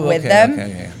sat with them. Okay,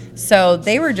 yeah. So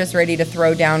they were just ready to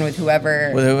throw down with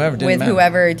whoever.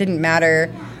 It didn't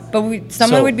matter. But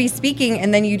someone would be speaking,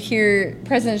 and then you'd hear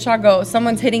President Shaw go,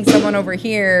 "Someone's hitting someone over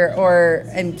here,"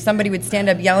 and somebody would stand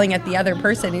up yelling at the other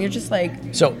person, and you're just like.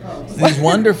 So these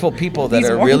wonderful people that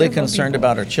are really concerned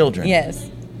about our children. Yes.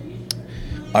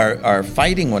 Are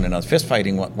fighting one another, fist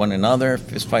fighting one another,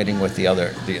 fist fighting with the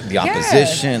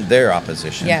opposition, their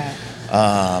opposition. Yeah.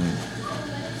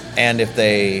 And if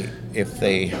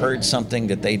they heard something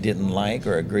that they didn't like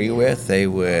or agree with, they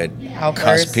would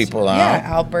cuss people out. Yeah,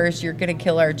 outburst. You're gonna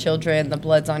kill our children. The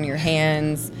blood's on your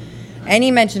hands.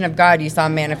 Any mention of God, you saw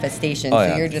manifestation.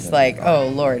 So you're just like, oh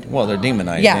Lord. Well, they're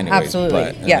demonized. Yeah, anyways, absolutely.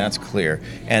 And that's clear.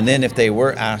 And then if they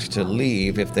were asked to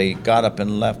leave, if they got up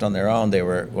and left on their own, they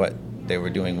were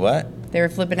doing what? They were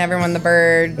flipping everyone the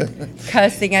bird,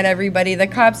 cussing at everybody. The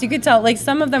cops, you could tell,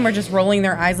 some of them were just rolling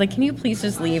their eyes, can you please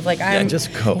just leave?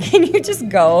 Just go. Can you just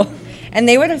go? And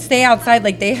they would stay outside.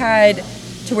 They had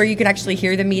to where you could actually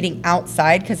hear the meeting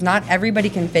outside, because not everybody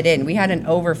can fit in. We had an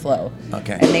overflow.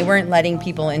 Okay. And they weren't letting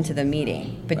people into the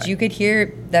meeting. But you could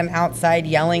hear them outside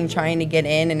yelling, trying to get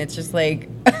in, and it's just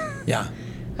yeah.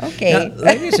 Okay. Now,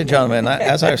 ladies and gentlemen,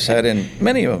 as I've said in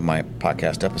many of my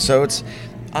podcast episodes,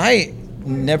 I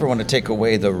never want to take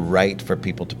away the right for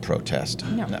people to protest.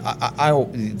 No. I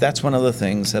that's one of the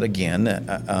things that, again,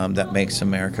 that makes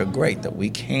America great, that we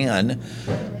can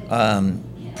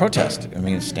protest. I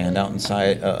mean, stand out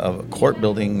inside a court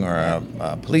building or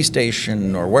a police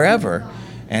station or wherever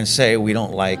and say we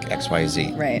don't like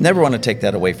XYZ. Right. Never want to take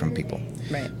that away from people.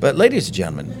 Right. But ladies and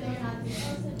gentlemen,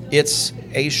 it's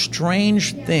a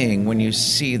strange thing when you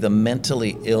see the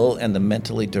mentally ill and the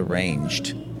mentally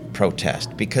deranged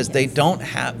protest, because they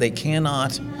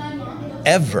cannot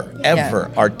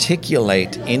ever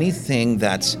articulate anything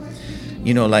that's,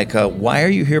 why are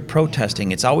you here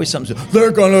protesting? It's always something,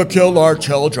 they're going to kill our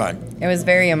children. It was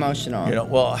very emotional.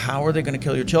 Well, how are they going to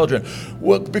kill your children?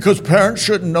 Well, because parents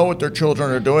shouldn't know what their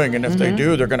children are doing, and if they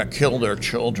do, they're going to kill their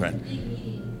children.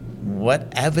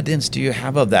 What evidence do you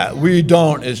have of that? We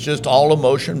don't. It's just all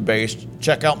emotion-based.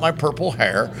 Check out my purple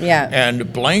hair. Yeah.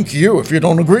 And blank you if you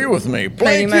don't agree with me.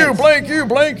 Blank you, blank you,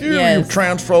 blank you. Yes. You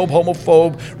transphobe,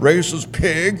 homophobe, racist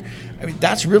pig. I mean,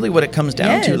 that's really what it comes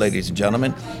down to, ladies and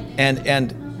gentlemen.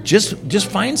 And just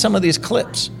find some of these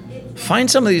clips. Find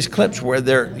some of these clips where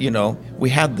they're, we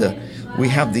have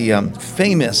the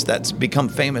famous, that's become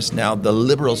famous now, the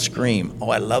liberal scream. Oh,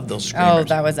 I love those screamers. Oh,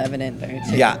 that was evident there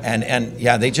too. Yeah,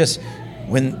 and they just,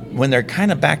 when they're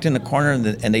kind of backed in the corner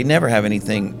and they never have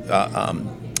anything,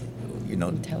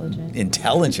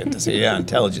 intelligent to say. Yeah,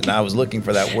 intelligent. I was looking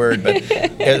for that word, but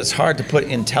it's hard to put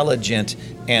intelligent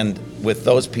and with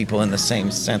those people in the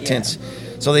same sentence. Yeah.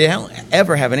 So they don't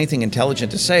ever have anything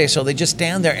intelligent to say, so they just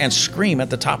stand there and scream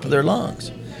at the top of their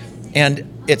lungs.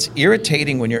 And it's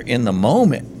irritating when you're in the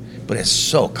moment, but it's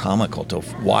so comical to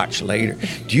watch later.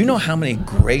 Do you know how many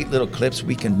great little clips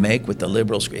we can make with the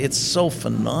liberal scream? It's so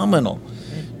phenomenal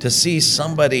to see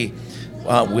somebody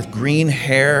with green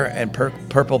hair and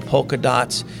purple polka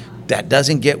dots that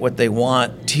doesn't get what they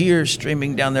want, tears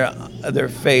streaming down their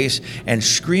face and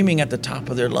screaming at the top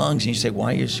of their lungs. And you say,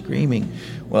 why are you screaming?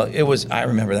 Well, I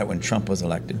remember that when Trump was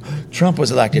elected.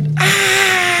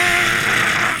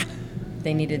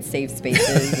 They needed safe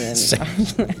spaces. And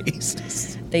safe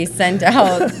spaces. They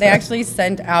actually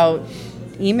sent out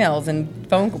emails and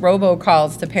phone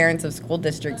robocalls to parents of school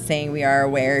districts saying we are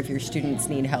aware if your students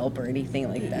need help or anything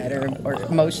like that, or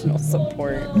emotional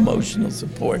support. Emotional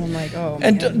support. And I'm like, oh,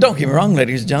 and man. Don't get me wrong,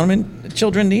 ladies and gentlemen,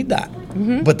 children need that.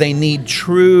 Mm-hmm. But they need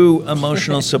true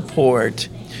emotional support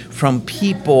from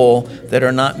people that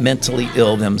are not mentally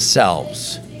ill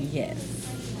themselves. Yes.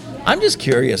 I'm just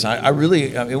curious. I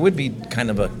really, it would be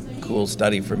kind of a cool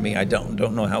study for me. I don't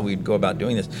know how we'd go about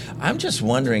doing this. I'm just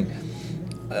wondering,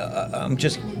 I'm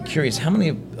just curious, how many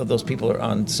of those people are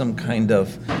on some kind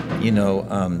of,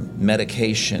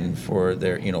 medication for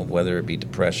their, whether it be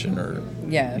depression or,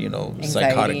 anxiety.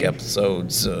 Psychotic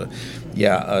episodes,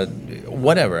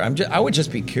 whatever. I would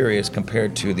just be curious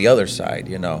compared to the other side,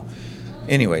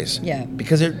 Anyways, Yeah.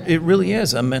 because it really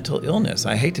is a mental illness.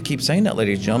 I hate to keep saying that,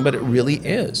 ladies and gentlemen, but it really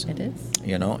is. It is.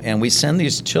 You know, and we send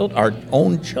these our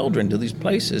own children to these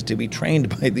places to be trained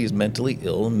by these mentally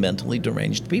ill and mentally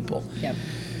deranged people. Yep.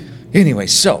 Anyway,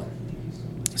 so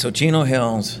Chino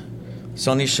Hills,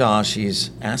 Sonia Shaw, she's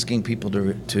asking people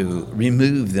to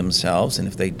remove themselves, and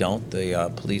if they don't,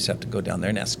 the police have to go down there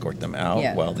and escort them out.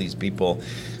 Yeah. While these people,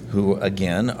 who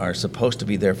again are supposed to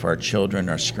be there for our children,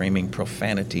 are screaming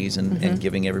profanities and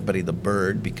giving everybody the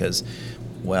bird because,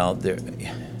 well,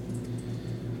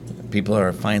 people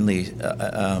are finally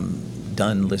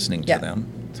done listening to them.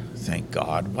 Thank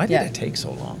God. Why did it take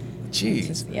so long?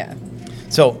 Jeez. Yeah.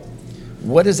 So,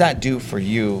 what does that do for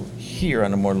you here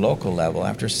on a more local level?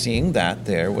 After seeing that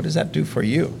there, what does that do for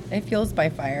you? It fuels by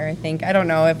fire, I think. I don't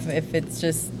know if it's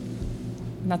just,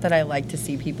 not that I like to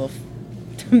see people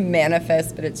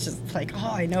manifest, but it's just like,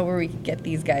 oh, I know where we can get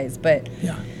these guys. But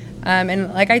yeah.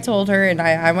 And like I told her, and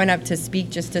I went up to speak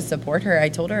just to support her. I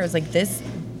told her, I was like, this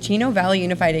Chino Valley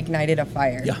Unified ignited a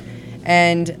fire. Yeah.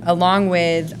 And along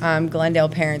with Glendale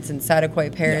parents and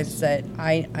Sataquoy parents that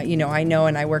I know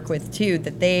and I work with too,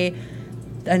 that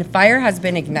a fire has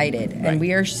been ignited, and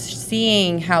we are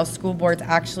seeing how school boards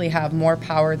actually have more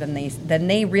power than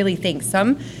they really think.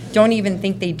 Some don't even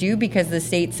think they do because the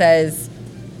state says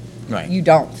you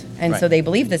don't, and so they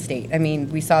believe the state. I mean,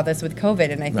 we saw this with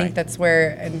COVID, and I think that's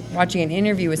where. And watching an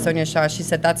interview with Sonia Shaw, she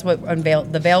said that's what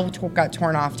the veil got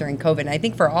torn off during COVID. And I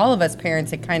think for all of us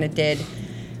parents, it kind of did.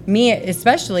 Me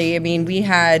especially, I mean, we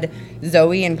had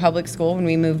Zoe in public school when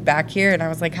we moved back here, and I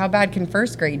was like, how bad can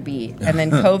first grade be? And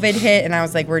then COVID hit, and I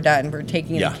was like, we're done. We're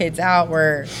taking the kids out.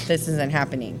 This isn't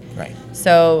happening. Right.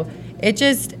 So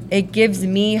it gives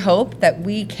me hope that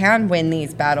we can win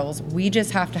these battles. We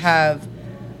just have to have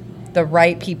the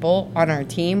right people on our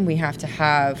team. We have to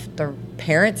have the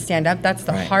parents stand up. That's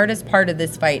the hardest part of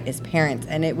this fight is parents.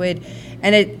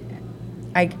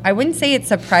 I wouldn't say it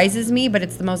surprises me, but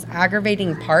it's the most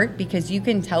aggravating part because you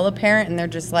can tell a parent and they're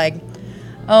just like,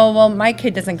 oh, well, my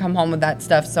kid doesn't come home with that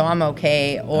stuff, so I'm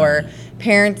okay. Or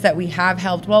parents that we have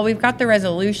helped, well, we've got the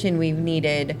resolution we've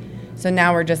needed, so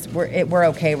now we're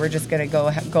okay. We're just going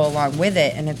to go along with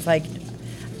it. And it's like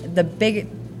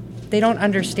they don't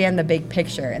understand the big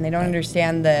picture, and they don't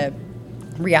understand the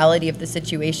reality of the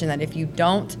situation, that if you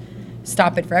don't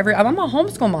stop it forever. I'm a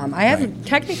homeschool mom. I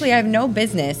have no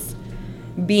business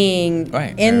being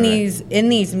in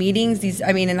these meetings.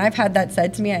 And I've had that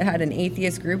said to me. I had an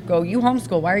atheist group go, "You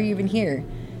homeschool, why are you even here?"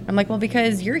 I'm like, well,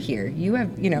 because you're here. You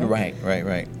have,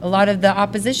 Right. A lot of the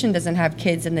opposition doesn't have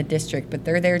kids in the district, but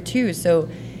they're there too. So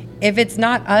if it's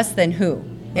not us, then who?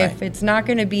 If it's not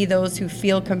going to be those who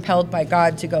feel compelled by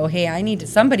God to go, hey,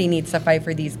 somebody needs to fight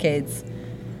for these kids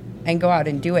and go out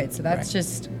and do it. So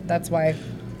that's why.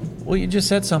 Well, you just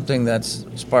said something that's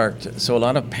sparked. So a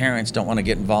lot of parents don't want to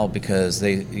get involved because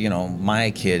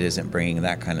my kid isn't bringing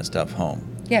that kind of stuff home.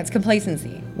 Yeah, it's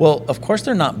complacency. Well, of course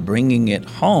they're not bringing it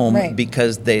home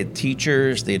because the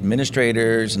teachers, the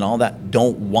administrators, and all that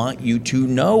don't want you to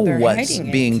know what's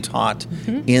being taught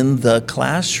in the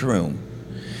classroom.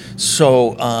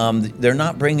 So they're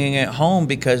not bringing it home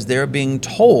because they're being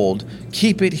told,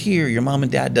 keep it here. Your mom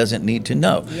and dad doesn't need to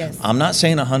know. Yes. I'm not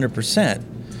saying 100%,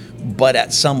 but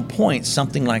at some point,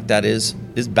 something like that is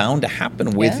bound to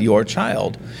happen with your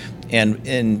child. And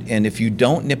if you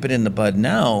don't nip it in the bud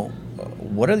now,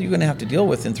 what are you going to have to deal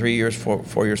with in 3 years,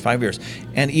 4 years, 5 years?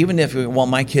 And even if,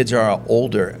 my kids are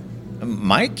older,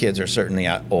 my kids are certainly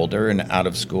older and out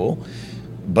of school,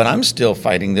 but I'm still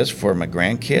fighting this for my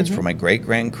grandkids, for my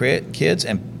great-grandkids,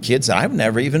 and kids that I've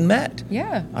never even met.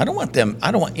 Yeah. I don't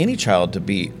want any child to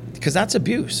be, because that's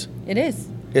abuse. It is.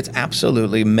 It's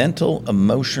absolutely mental,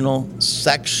 emotional,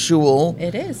 sexual.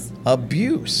 It is.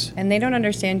 Abuse. And they don't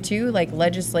understand, too, like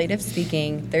legislative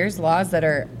speaking, there's laws that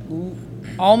are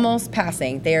almost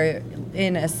passing. They're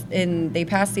they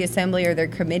pass the assembly or their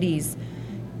committees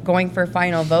going for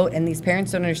final vote, and these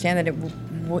parents don't understand that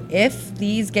if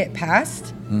these get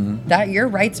passed, that your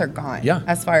rights are gone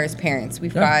as far as parents.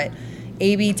 We've got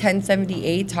AB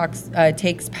 1078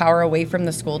 takes power away from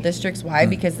the school districts. Why?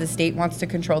 Because the state wants to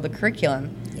control the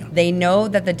curriculum. Yeah. They know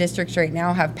that the districts right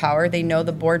now have power. They know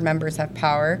the board members have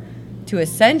power to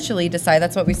essentially decide.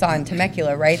 That's what we saw in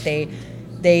Temecula, right?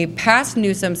 They passed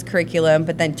Newsom's curriculum,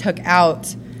 but then took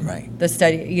out the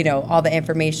study, all the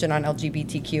information on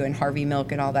LGBTQ and Harvey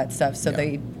Milk and all that stuff. So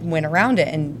they went around it,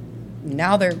 and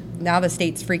now the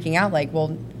state's freaking out. Like,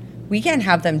 well, we can't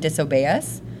have them disobey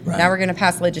us. Right. Now we're going to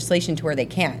pass legislation to where they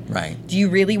can't. Right. Do you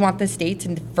really want the state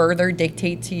to further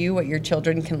dictate to you what your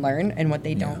children can learn and what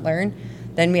they don't learn?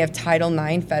 Then we have Title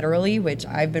IX federally, which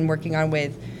I've been working on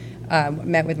with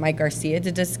met with Mike Garcia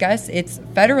to discuss. It's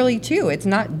federally too. It's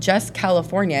not just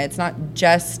California. It's not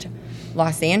just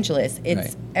Los Angeles.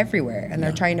 It's everywhere, and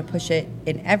they're trying to push it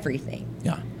in everything.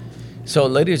 Yeah. So,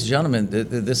 ladies and gentlemen,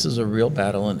 this is a real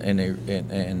battle,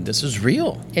 and this is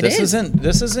real. This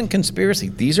isn't conspiracy.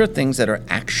 These are things that are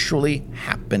actually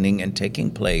happening and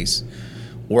taking place,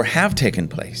 or have taken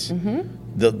place. Mm-hmm.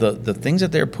 The things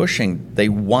that they're pushing, they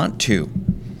want to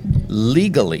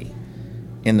legally,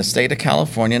 in the state of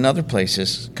California and other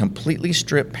places, completely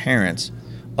strip parents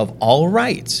of all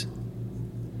rights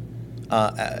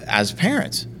as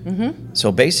parents. Mm-hmm.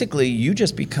 So basically, you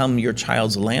just become your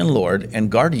child's landlord and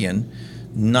guardian,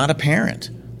 not a parent.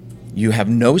 You have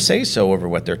no say-so over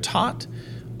what they're taught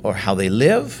or how they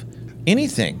live,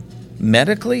 anything.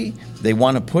 Medically, they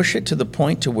want to push it to the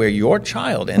point to where your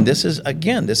child, and this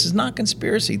is not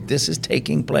conspiracy, this is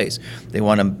taking place. They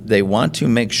want to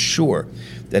make sure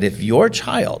that if your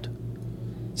child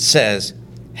says,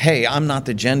 hey, I'm not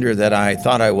the gender that I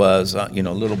thought I was,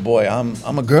 little boy,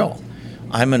 I'm a girl.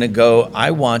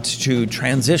 I want to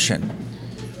transition.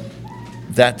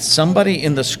 That somebody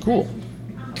in the school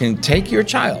can take your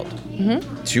child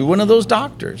to one of those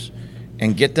doctors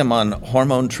and get them on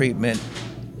hormone treatment,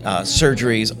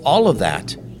 surgeries, all of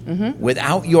that,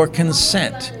 without your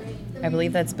consent. I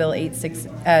believe that's Bill AB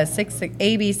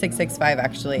 665,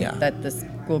 actually, that the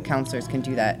school counselors can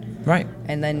do that. Right.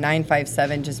 And then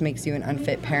 957 just makes you an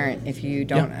unfit parent if you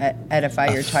don't edify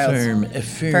your child's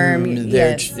affirm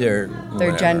their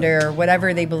gender or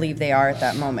whatever they believe they are at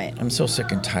that moment. I'm so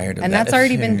sick and tired of that. And that's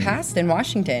already been passed in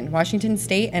Washington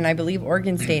State, and I believe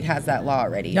Oregon State has that law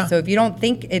already. Yeah. So if you don't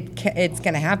think it's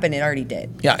going to happen, it already did.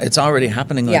 Yeah, it's already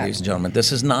happening, ladies and gentlemen.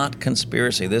 This is not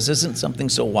conspiracy. This isn't something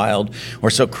so wild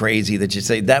or so crazy that you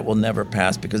say that will never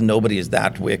pass because nobody is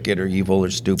that wicked or evil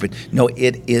or stupid. No,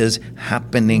 it is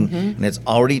happening. And it's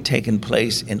already taken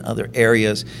place in other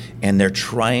areas, and they're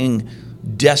trying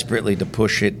desperately to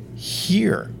push it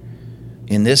here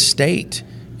in this state.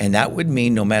 And that would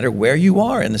mean no matter where you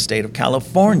are in the state of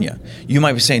California, you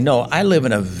might be saying, no, I live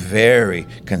in a very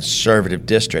conservative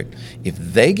district. If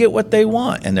they get what they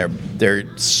want, and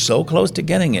they're so close to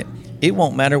getting it, it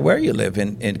won't matter where you live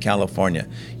in California.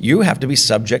 You have to be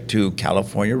subject to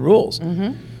California rules.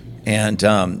 Mm-hmm.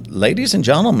 And ladies and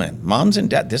gentlemen, moms and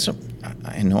dads,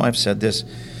 I know I've said this.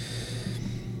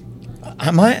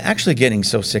 I'm actually getting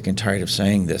so sick and tired of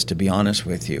saying this, to be honest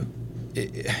with you.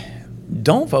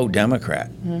 Don't vote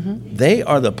Democrat. Mm-hmm. They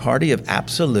are the party of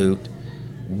absolute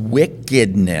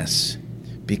wickedness,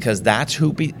 because that's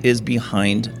who is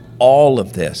behind all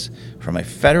of this, from a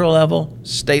federal level,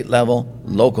 state level,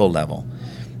 local level.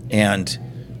 And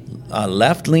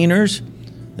left-leaners,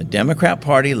 the Democrat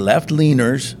Party,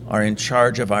 left-leaners are in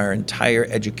charge of our entire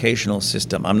educational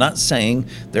system. I'm not saying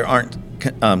there aren't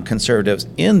conservatives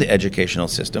in the educational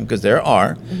system, because there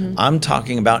are. Mm-hmm. I'm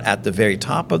talking about at the very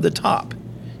top of the top.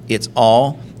 It's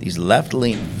all these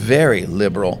left-leaning, very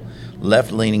liberal,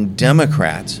 left-leaning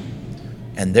Democrats,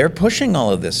 and they're pushing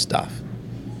all of this stuff.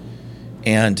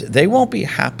 And they won't be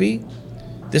happy.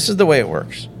 This is the way it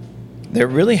works. They're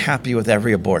really happy with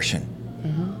every abortion.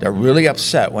 Mm-hmm. They're really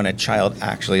upset when a child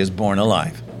actually is born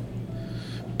alive.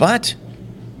 But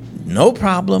no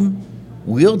problem.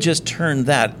 We'll just turn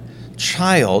that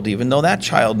child, even though that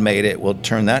child made it, we'll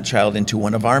turn that child into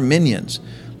one of our minions.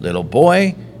 Little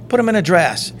boy, put him in a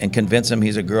dress and convince him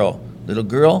he's a girl. Little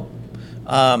girl,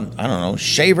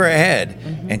 shave her head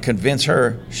and convince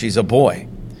her she's a boy.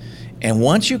 And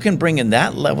once you can bring in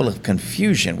that level of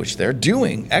confusion, which they're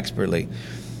doing expertly,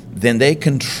 then they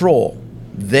control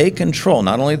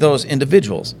not only those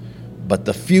individuals, but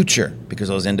the future, because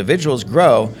those individuals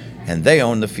grow and they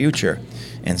own the future.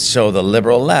 And so the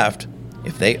liberal left,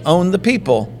 if they own the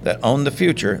people that own the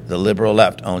future, the liberal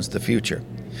left owns the future.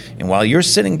 And while you're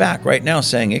sitting back right now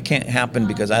saying it can't happen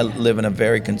because I live in a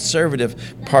very conservative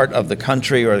part of the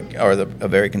country or a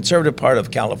very conservative part of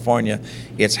California,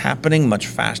 it's happening much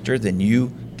faster than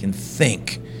you can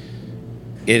think.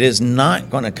 It is not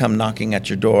going to come knocking at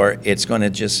your door. It's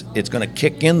going to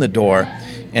kick in the door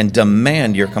and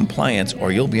demand your compliance,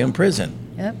 or you'll be in prison.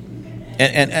 Yep.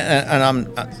 And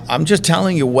I'm just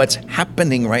telling you what's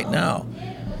happening right now.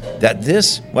 That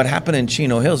what happened in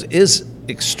Chino Hills is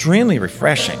extremely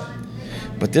refreshing,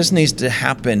 but this needs to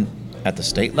happen at the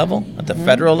state level, at the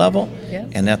federal level,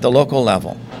 and at the local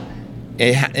level.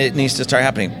 It needs to start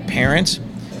happening. Parents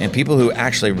and people who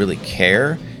actually really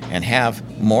care and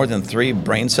have more than 3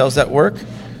 brain cells that work,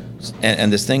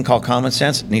 and this thing called common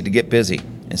sense, need to get busy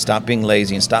and stop being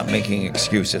lazy and stop making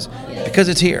excuses, because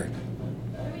it's here.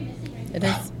 It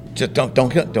is. Just don't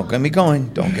get me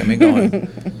going. Don't get me going.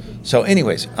 So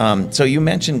anyways, so you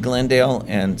mentioned Glendale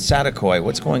and Saticoy.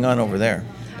 What's going on over there?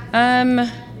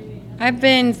 I've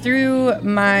been through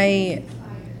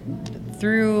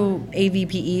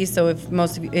AVPE. So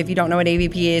if you don't know what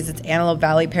AVPE is, it's Antelope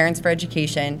Valley Parents for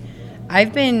Education. I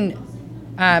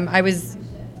was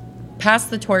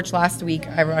passed the torch last week,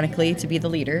 ironically, to be the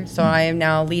leader. So I am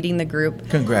now leading the group.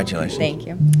 Congratulations. Thank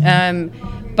you.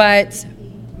 But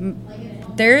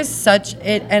there's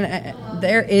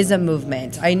there is a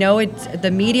movement. I know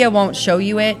the media won't show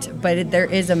you it, but there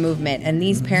is a movement. And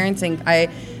these parents, and I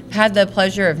had the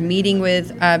pleasure of meeting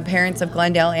with parents of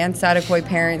Glendale and Saticoy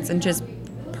parents, and just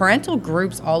parental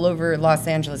groups all over Los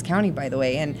Angeles County, by the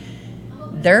way. And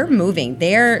they're moving.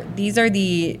 These are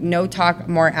the no talk,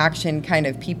 more action kind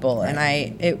of people.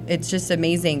 Right. And it's just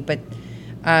amazing. But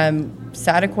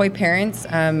Saticoy parents,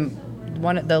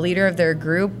 the leader of their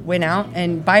group went out,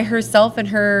 and by herself and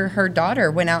her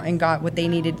daughter went out and got what they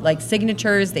needed, like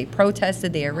signatures. They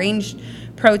protested, they arranged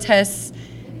protests,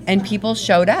 and people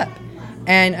showed up.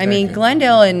 And I mean,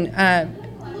 Glendale, and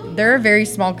they're a very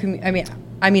small community.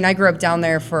 I mean, I grew up down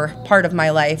there for part of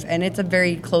my life, and it's a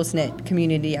very close-knit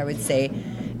community, I would say.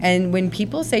 And when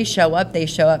people say show up, they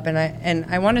show up. And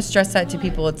I want to stress that to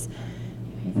people. It's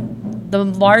the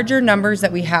larger numbers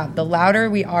that we have, the louder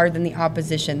we are than the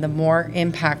opposition, the more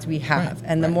impact we have.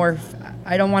 Right. And the more,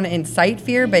 I don't want to incite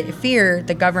fear, but fear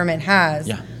the government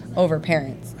has over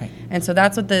parents. Right. And so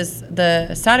that's what the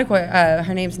Saticoy,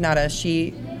 her name's Nada,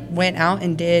 she went out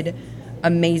and did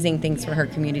amazing things for her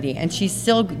community, and she's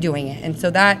still doing it. And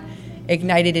so that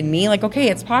ignited in me, like, okay,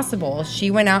 it's possible. She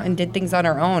went out and did things on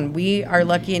her own. We are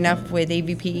lucky enough with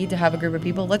AVPE to have a group of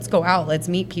people. Let's go out, let's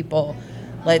meet people,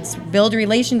 let's build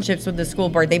relationships with the school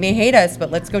board. They may hate us,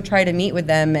 but let's go try to meet with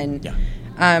them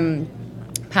and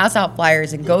pass out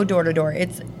flyers and go door to door.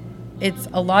 It's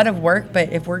a lot of work,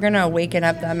 but if we're going to awaken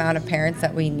up the amount of parents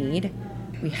that we need,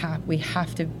 we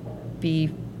have to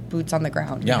be boots on the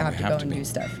ground. Yeah, we have to go and do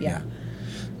stuff. Yeah.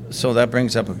 So that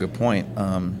brings up a good point.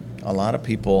 A lot of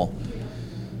people,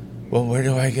 well, where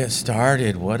do I get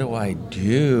started? What do I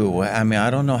do? I mean, I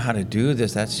don't know how to do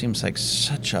this. That seems like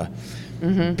such a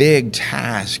big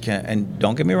task. And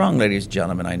don't get me wrong, ladies and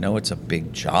gentlemen, I know it's a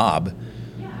big job.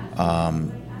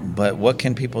 But what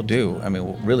can people do? I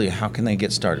mean, really, how can they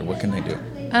get started? What can they do?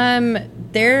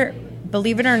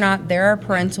 Believe it or not, there are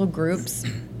parental groups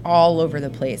all over the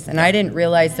place. And I didn't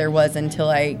realize there was until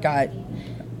I got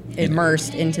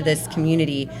immersed into this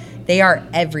community. They are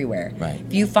everywhere. Right.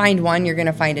 If you find one, you're going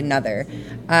to find another.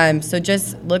 So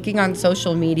just looking on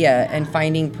social media and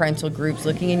finding parental groups,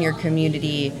 looking in your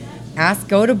community,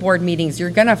 go to board meetings.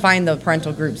 You're going to find the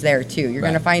parental groups there too. You're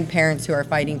going to find parents who are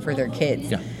fighting for their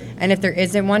kids. Yeah. And if there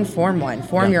isn't one, form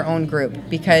your own group,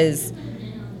 because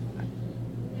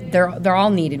they're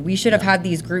all needed. We should have had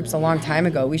these groups a long time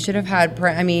ago. We should have had,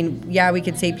 we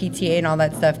could say PTA and all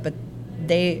that stuff, but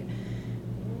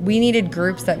we needed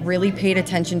groups that really paid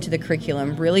attention to the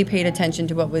curriculum, really paid attention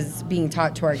to what was being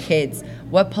taught to our kids,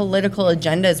 what political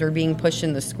agendas were being pushed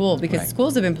in the school, because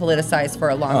schools have been politicized for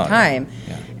a long time.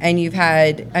 Yeah. And you've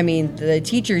had, the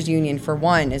teachers union, for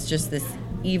one, is just this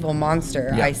evil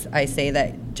monster, I say,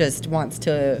 that just wants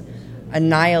to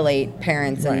annihilate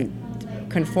parents and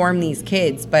conform these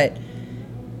kids. But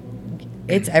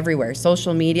it's everywhere.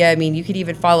 Social media. You could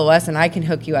even follow us, and I can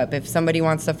hook you up. If somebody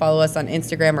wants to follow us on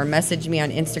Instagram or message me on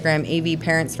Instagram, AV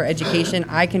Parents for Education,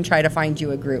 I can try to find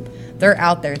you a group. They're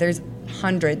out there. There's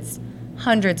hundreds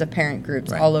of parent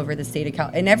groups all over the state of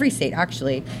California, in every state,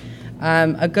 actually.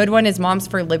 A good one is Moms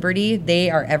for Liberty. They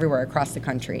are everywhere across the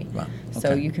country. Wow. Okay.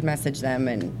 So you can message them.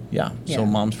 So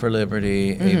Moms for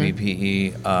Liberty,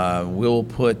 AVPE. We'll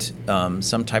put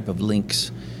some type of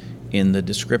links in the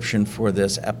description for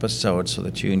this episode so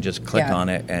that you can just click on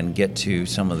it and get to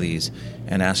some of these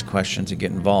and ask questions and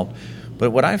get involved.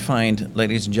 But what I find,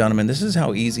 ladies and gentlemen, this is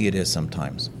how easy it is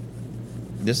sometimes.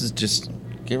 This is just,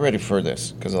 get ready for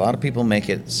this, because a lot of people make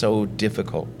it so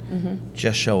difficult.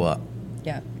 Just show up.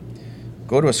 Yeah.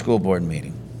 Go to a school board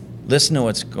meeting. Listen to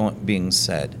what's being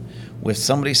said. If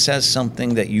somebody says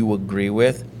something that you agree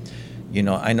with,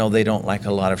 I know they don't like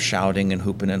a lot of shouting and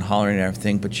hooping and hollering and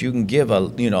everything, but you can give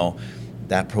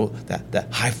that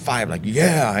high five, like,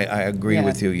 I agree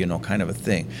with you, kind of a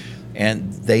thing.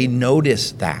 And they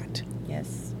notice that.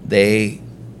 Yes. They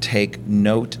take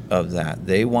note of that.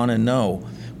 They want to know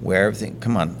where everything,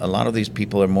 come on, a lot of these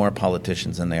people are more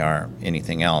politicians than they are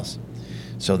anything else.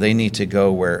 So they need to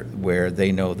go where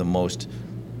they know the most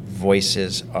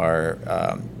voices are,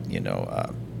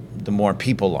 the more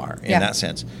people are in that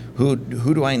sense. Who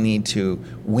do I need to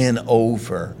win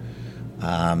over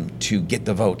to get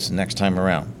the votes next time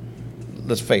around?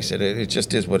 let's face it, it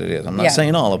just is what it is. I'm not Yeah.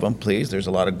 saying all of them, please. There's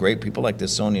a lot of great people like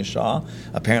this Sonia Shaw.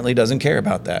 Apparently doesn't care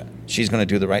about that. She's going to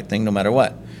do the right thing no matter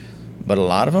what. But a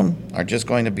lot of them are just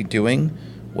going to be doing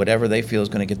whatever they feel is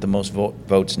going to get the most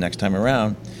votes next time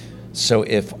around. So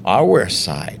if our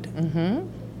side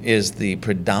is the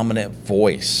predominant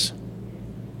voice,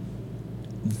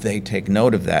 they take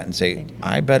note of that and say,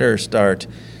 I better start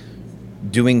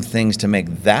doing things to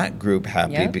make that group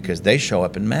happy because they show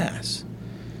up in mass.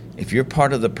 If you're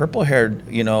part of the purple-haired,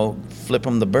 flip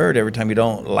them the bird every time you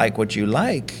don't like what you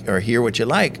like or hear what you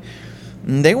like,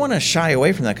 they want to shy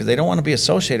away from that because they don't want to be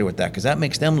associated with that because that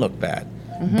makes them look bad.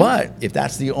 But if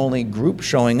that's the only group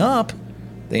showing up,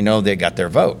 they know they got their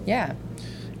vote. Yeah.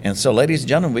 And so, ladies and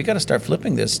gentlemen, we got to start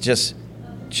flipping this. Just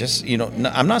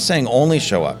I'm not saying only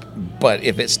show up, but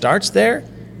if it starts there,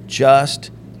 just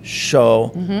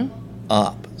show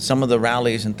up. Some of the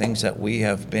rallies and things that we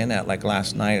have been at, like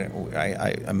last night,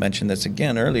 I mentioned this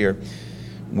again earlier,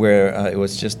 where it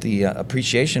was just the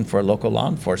appreciation for local law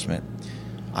enforcement.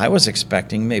 I was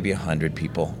expecting maybe 100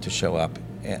 people to show up.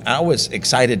 I was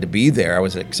excited to be there. I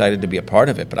was excited to be a part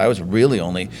of it, but I was really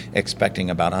only expecting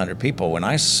about 100 people. When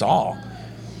I saw,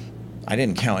 I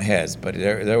didn't count heads, but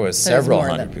there was several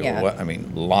hundred people. Yeah. I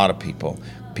mean, a lot of people.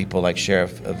 People like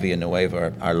Sheriff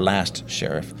Villanueva, our last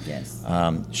sheriff,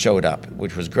 showed up,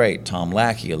 which was great. Tom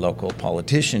Lackey, a local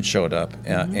politician, showed up,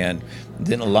 and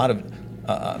then a lot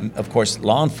of course,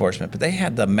 law enforcement. But they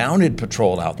had the mounted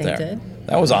patrol out there. They did.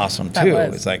 That was awesome too.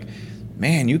 It's like,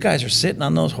 man, you guys are sitting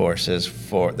on those horses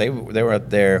they were up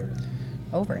there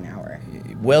over an hour.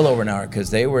 Well over an hour, because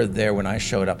they were there when I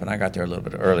showed up, and I got there a little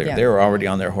bit earlier. Yeah. They were already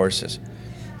on their horses,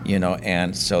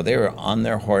 and so they were on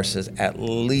their horses at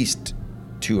least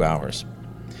 2 hours.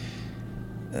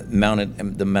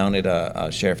 The mounted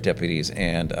sheriff deputies,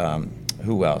 and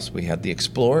who else? We had the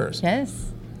explorers.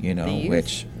 Yes.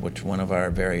 Which one of our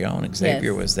very own,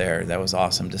 Xavier, was there. That was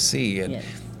awesome to see,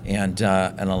 and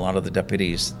a lot of the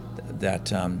deputies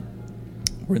that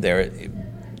were there,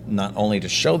 not only to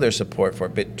show their support for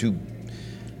it, but to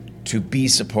be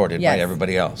supported by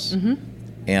everybody else.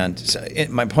 And so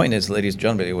my point is, ladies and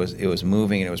gentlemen, it was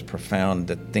moving and it was profound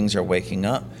that things are waking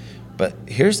up. But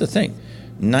here's the thing: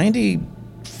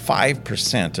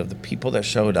 95% of the people that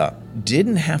showed up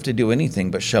didn't have to do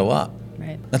anything but show up.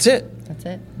 Right. That's it. That's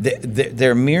it.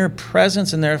 Their mere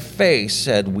presence in their face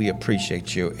said, "We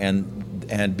appreciate you,"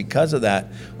 and because of that,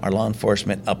 our law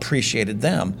enforcement appreciated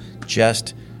them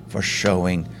just for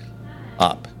showing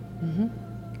up.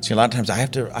 See, a lot of times I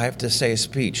have to say a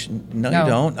speech. No, you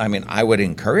don't. I mean, I would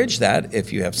encourage that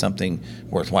if you have something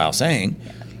worthwhile saying,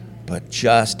 but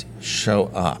just show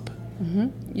up.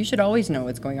 You should always know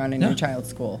what's going on in your child's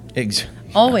school.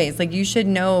 Always. Like, you should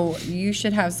know. You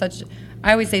should have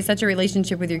I always say, such a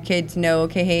relationship with your kid to know,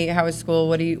 okay, hey, how is school?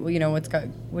 What do you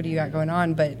got going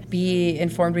on? But be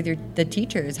informed with the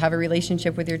teachers. Have a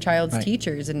relationship with your child's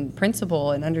teachers and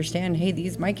principal, and understand,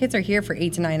 hey, my kids are here for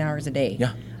 8 to 9 hours a day.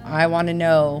 Yeah. I want to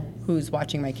know who's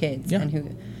watching my kids and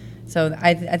who. So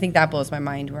I think that blows my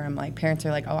mind. Where I'm like, parents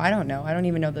are like, oh, I don't know. I don't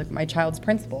even know my child's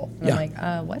principal. And I'm like,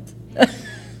 what?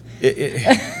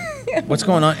 What's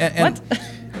going on? What?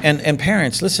 And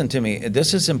parents, listen to me.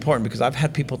 This is important because I've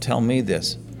had people tell me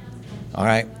this. All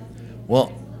right.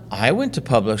 Well, I went to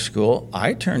public school.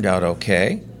 I turned out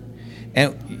okay.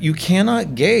 And you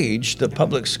cannot gauge the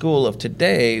public school of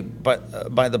today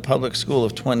but by the public school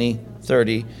of 20,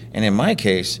 30, and in my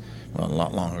case, well, a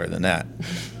lot longer than that.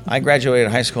 I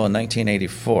graduated high school in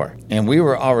 1984, and we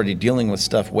were already dealing with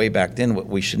stuff way back then what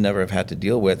we should never have had to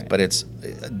deal with, but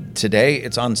today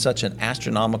it's on such an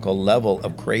astronomical level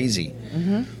of crazy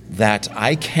that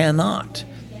I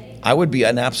would be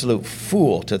an absolute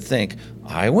fool to think,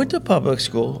 I went to public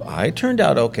school, I turned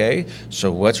out okay,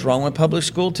 so what's wrong with public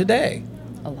school today?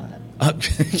 A lot.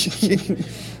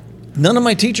 None of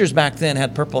my teachers back then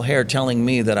had purple hair telling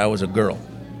me that I was a girl.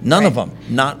 None of them.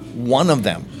 Not one of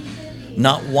them.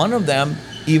 Not one of them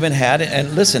even had it.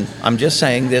 And listen, I'm just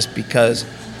saying this because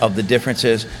of the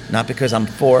differences, not because I'm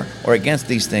for or against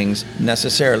these things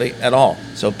necessarily at all.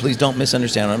 So please don't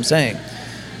misunderstand what I'm saying.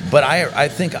 But I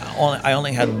think I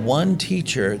only had one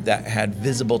teacher that had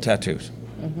visible tattoos.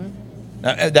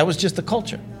 That was just the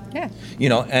culture. Yeah.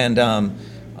 And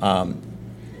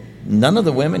none of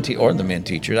the women or the men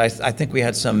teachers. I think we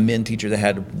had some men teachers that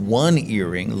had one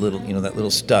earring, that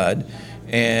little stud,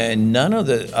 and none of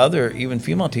the other, even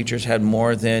female teachers, had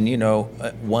more than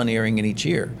one earring in each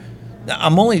ear. Now,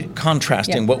 I'm only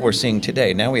contrasting what we're seeing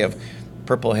today. Now we have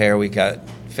purple hair, we got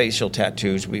facial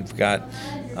tattoos, we've got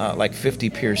like 50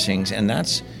 piercings, and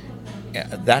that's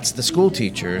that's the school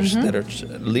teachers that are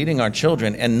leading our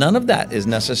children, and none of that is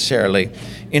necessarily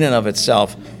in and of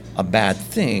itself a bad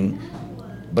thing,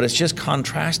 but it's just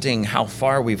contrasting how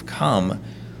far we've come,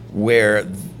 where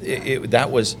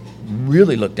that was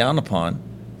really looked down upon.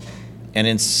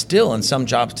 And still in some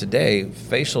jobs today,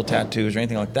 facial tattoos or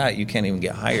anything like that, you can't even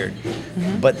get hired.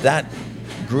 But that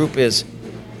group is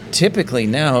typically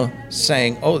now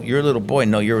saying, oh, you're a little boy.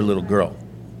 No, you're a little girl.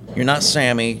 You're not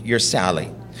Sammy, you're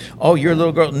Sally. Oh, you're a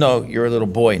little girl. No, you're a little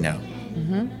boy now.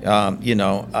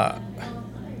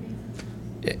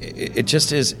 It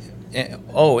just is.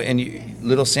 Oh, and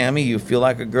little Sammy, you feel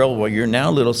like a girl. Well, you're now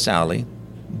little Sally.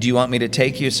 Do you want me to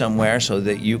take you somewhere so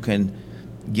that you can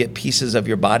get pieces of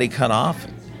your body cut off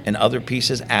and other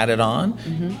pieces added on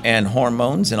and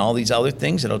hormones and all these other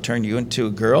things that'll turn you into a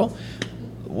girl?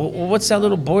 What's that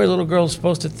little boy or little girl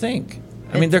supposed to think?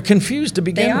 I mean, they're confused to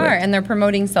begin with. They are, and they're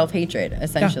promoting self-hatred,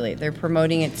 essentially. Yeah. They're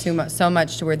promoting it so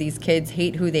much to where these kids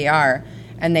hate who they are,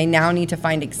 and they now need to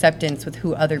find acceptance with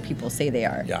who other people say they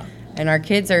are. Yeah. And our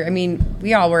kids are, I mean,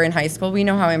 we all were in high school. We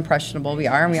know how impressionable we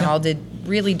are, and we all did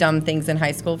really dumb things in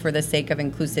high school for the sake of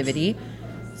inclusivity.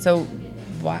 So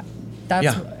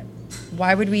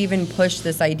why would we even push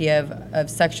this idea of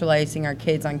sexualizing our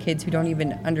kids on kids who don't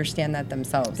even understand that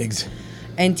themselves?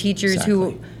 And teachers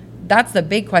who, that's the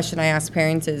big question I ask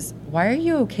parents is, why are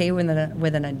you okay with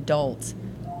an adult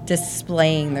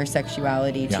displaying their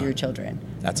sexuality to your children?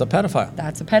 That's a pedophile.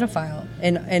 That's a pedophile.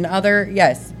 And other,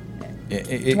 yes.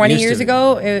 20 years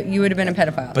ago, you would have been a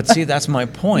pedophile. But see, that's my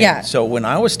point. Yeah. So when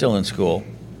I was still in school,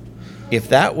 if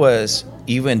that was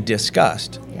even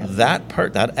discussed,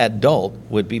 that adult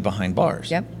would be behind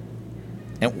bars. Yep.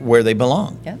 And where they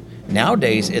belong. Yep.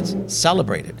 Nowadays, it's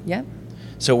celebrated. Yep.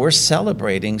 So we're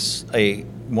celebrating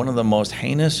one of the most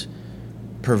heinous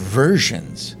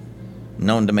perversions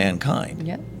known to mankind.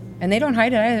 Yep. And they don't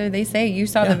hide it either. They say, you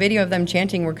saw the video of them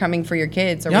chanting, we're coming for your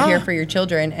kids, or we're here for your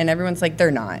children, and everyone's like,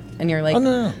 they're not. And you're like, oh,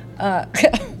 no.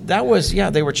 That was,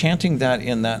 they were chanting that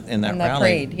in that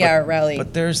rally. Parade, rally.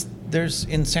 But there's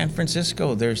in San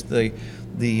Francisco, there's the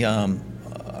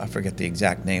I forget the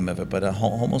exact name of it, but a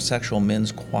homosexual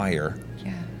men's choir.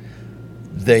 Yeah.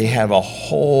 They have a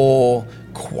whole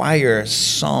choir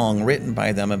song written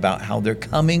by them about how they're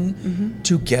coming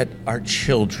to get our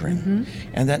children,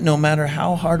 and that no matter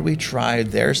how hard we try,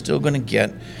 they're still going to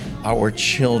get our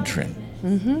children,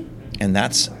 and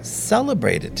that's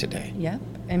celebrated today. Yep.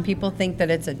 And people think that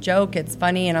it's a joke, it's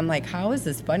funny, and I'm like, how is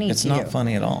this funny to you? It's not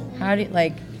funny at all. How do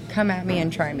you, come at me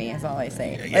and try me is all I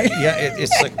say.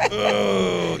 It's like,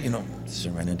 oh,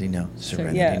 serenity now.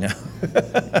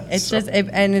 It's just,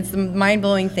 and it's a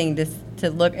mind-blowing thing to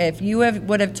look. If you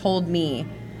would have told me,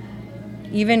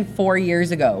 even 4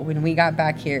 years ago when we got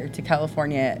back here to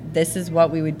California, this is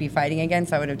what we would be fighting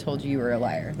against, I would have told you were a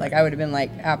liar. I would have been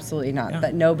like, absolutely not.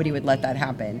 That nobody would let that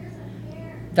happen.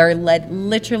 They're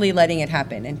literally letting it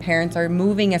happen, and parents are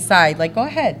moving aside. Like, go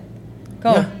ahead,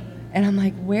 go. Yeah. And I'm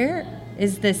like, where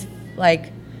is this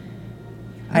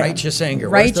righteous anger?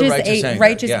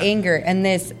 Righteous anger, and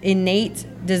this innate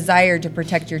desire to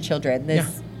protect your children,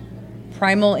 this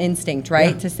primal instinct,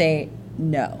 right? To say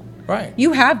no. Right.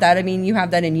 You have that. I mean, you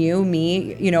have that in you,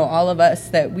 me, all of us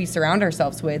that we surround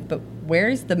ourselves with. But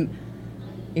where's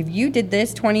if you did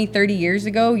this 20, 30 years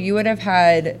ago, you would have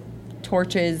had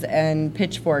torches and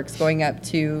pitchforks going up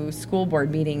to school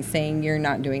board meetings saying, you're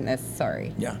not doing this.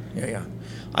 Sorry. Yeah.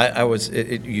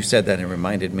 You said that, and it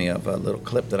reminded me of a little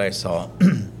clip that I saw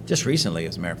just recently,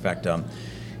 as a matter of fact. And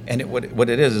what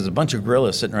it is a bunch of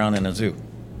gorillas sitting around in a zoo.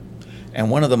 And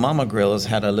one of the mama gorillas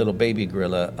had a little baby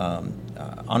gorilla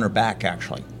on her back,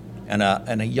 actually. And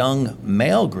a young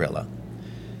male gorilla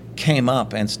came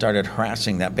up and started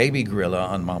harassing that baby gorilla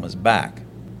on mama's back,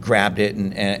 grabbed it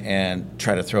and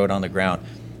tried to throw it on the ground.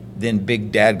 Then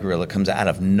Big Dad Gorilla comes out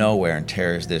of nowhere and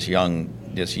tears this young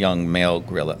male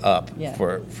gorilla up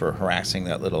for harassing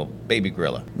that little baby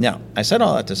gorilla. Now, I said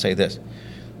all that to say this.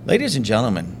 Ladies and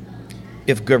gentlemen,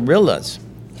 if gorillas,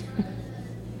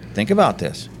 think about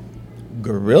this,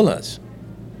 gorillas,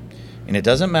 and it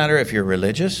doesn't matter if you're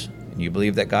religious and you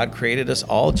believe that God created us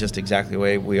all just exactly the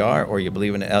way we are, or you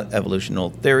believe in evolutional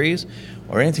theories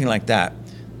or anything like that,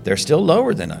 they're still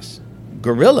lower than us.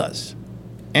 Gorillas,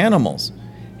 animals,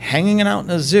 hanging out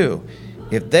in a zoo,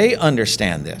 if they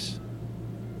understand this,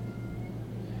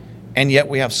 and yet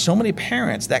we have so many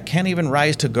parents that can't even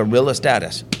rise to gorilla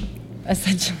status.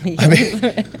 Essentially. I mean,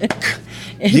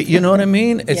 you know what I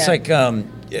mean? It's like, I'm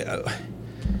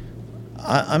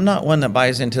not one that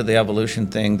buys into the evolution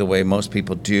thing the way most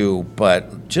people do,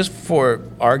 but just for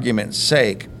argument's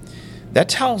sake, that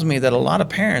tells me that a lot of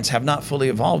parents have not fully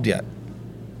evolved yet.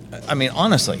 I mean,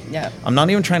 honestly, Yeah. I'm not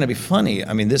even trying to be funny.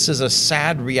 I mean, this is a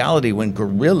sad reality when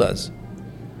gorillas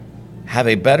have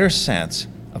a better sense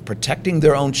of protecting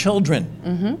their own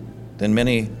children than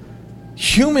many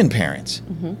human parents.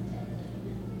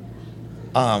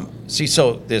 See,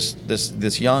 so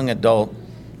this young adult,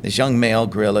 this young male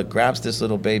gorilla grabs this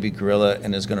little baby gorilla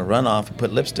and is going to run off and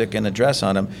put lipstick and a dress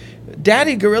on him.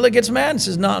 Daddy gorilla gets mad and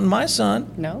says, "Not my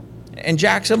son," No. and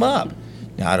jacks him up.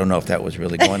 Now, I don't know if that was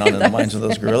really going on in the minds of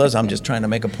those gorillas. I'm just trying to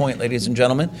make a point, ladies and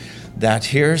gentlemen, that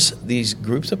here's these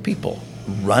groups of people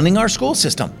running our school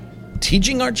system,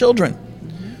 teaching our children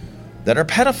that are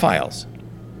pedophiles.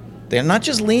 They're not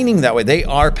just leaning that way, they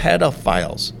are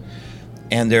pedophiles.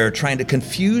 And they're trying to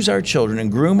confuse our children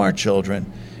and groom our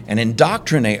children and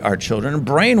indoctrinate our children and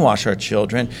brainwash our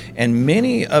children. And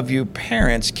many of you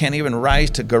parents can't even rise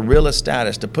to gorilla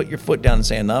status to put your foot down and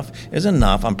say, enough is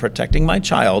enough. I'm protecting my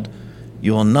child.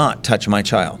 You will not touch my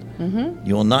child.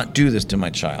 You will not do this to my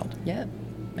child. Yeah.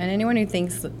 And anyone who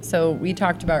thinks, so we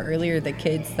talked about earlier the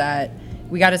kids that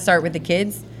we got to start with the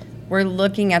kids. We're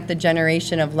looking at the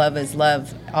generation of love is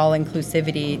love, all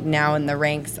inclusivity now in the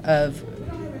ranks of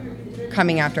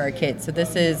coming after our kids. So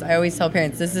this is, I always tell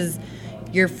parents, this is,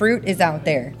 your fruit is out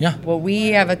there. Yeah. Well, we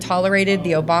have tolerated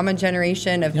the Obama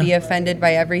generation of be offended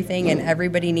by everything and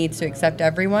everybody needs to accept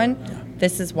everyone.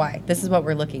 This is why. This is what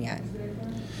we're looking at.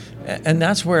 And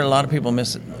that's where a lot of people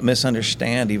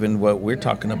misunderstand even what we're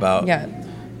talking about. Yeah.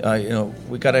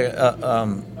 We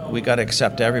gotta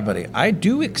accept everybody. I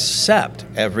do accept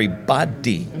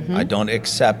everybody. I don't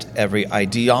accept every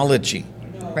ideology.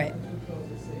 Right.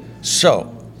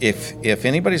 So if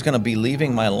anybody's going to be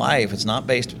leaving my life, it's not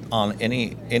based on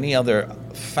any other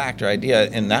fact or idea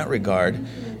in that regard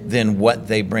than what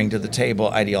they bring to the table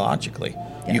ideologically.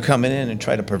 Yeah. You come in and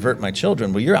try to pervert my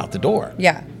children, well, you're out the door.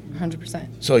 Yeah, 100%.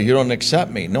 So you don't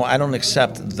accept me. No, I don't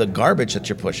accept the garbage that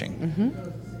you're pushing.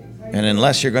 And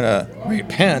unless you're going to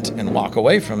repent and walk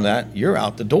away from that, you're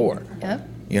out the door. Yep.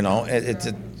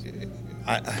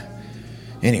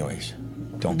 Anyways,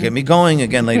 don't get me going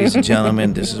again, ladies and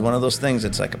gentlemen. This is one of those things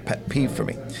that's like a pet peeve for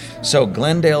me. So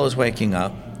Glendale is waking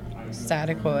up.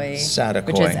 Satakoy, Satakoy.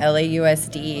 which is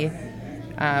LAUSD,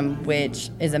 which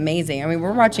is amazing. I mean,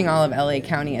 we're watching all of LA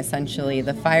County, essentially.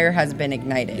 The fire has been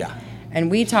ignited. Yeah.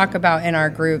 And we talk about in our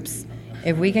groups,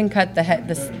 if we can cut the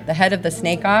head of the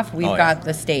snake off, we've got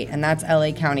the state, and that's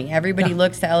LA County. Everybody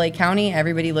looks to LA County,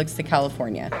 everybody looks to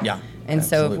California. Yeah. And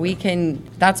absolutely. so if we can,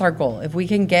 that's our goal. If we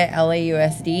can get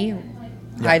LAUSD,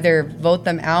 either vote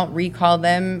them out, recall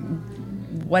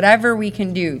them, whatever we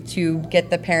can do to get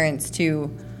the parents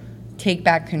to take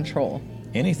back control.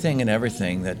 Anything and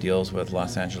everything that deals with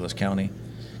Los Angeles County,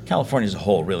 California as a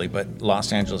whole, really, but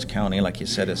Los Angeles County, like you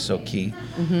said, is so key.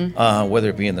 Whether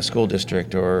it be in the school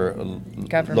district or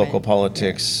Government. local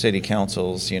politics, city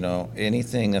councils,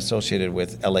 anything associated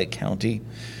with LA County,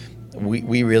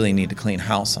 we really need to clean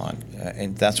house on.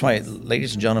 And that's why,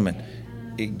 ladies and gentlemen,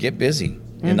 get busy.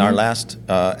 In our last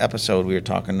episode, we were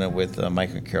talking with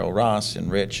Mike and Carol Ross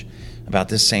and Rich about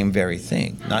this same very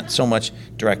thing. Not so much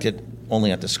directed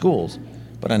only at the schools,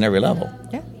 but on every level.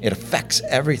 Yeah. It affects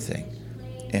everything.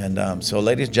 And so,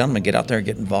 ladies and gentlemen, get out there,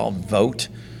 get involved, vote.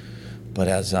 But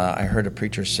as I heard a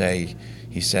preacher say,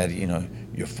 he said,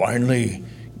 you finally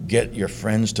get your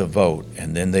friends to vote,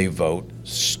 and then they vote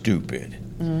stupid.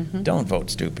 Don't vote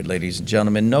stupid, ladies and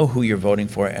gentlemen. Know who you're voting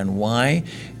for and why.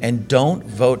 And don't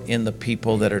vote in the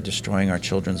people that are destroying our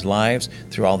children's lives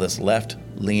through all this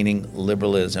left-leaning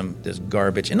liberalism, this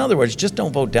garbage. In other words, just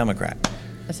don't vote Democrat.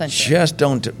 Essentially. Just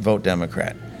don't vote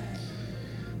Democrat.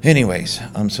 Anyways,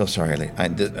 I'm so sorry.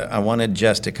 I wanted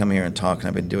Jess to come here and talk, and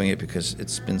I've been doing it because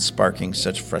it's been sparking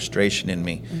such frustration in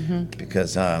me.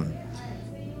 Because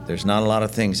there's not a lot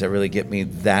of things that really get me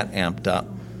that amped up.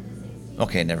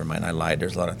 Okay, never mind. I lied.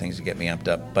 There's a lot of things that get me amped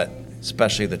up, but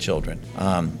especially the children.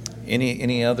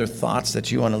 Any other thoughts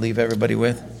that you want to leave everybody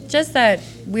with? Just that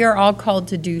we are all called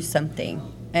to do something,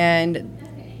 and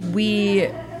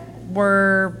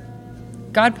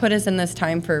God put us in this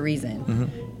time for a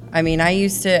reason. I mean, I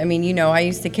used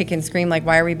to kick and scream like,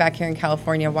 why are we back here in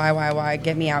California? Why?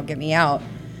 Get me out.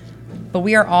 But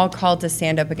we are all called to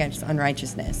stand up against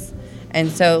unrighteousness. And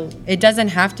so it doesn't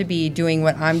have to be doing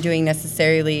what I'm doing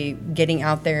necessarily, getting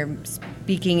out there,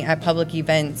 speaking at public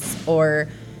events, or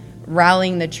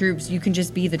rallying the troops. You can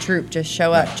just be the troop. Just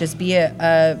show up. Just be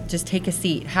just take a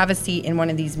seat. Have a seat in one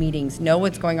of these meetings. Know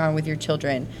what's going on with your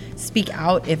children. Speak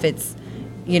out if it's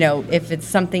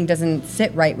something doesn't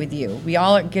sit right with you. We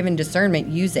all are given discernment.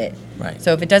 Use it. Right.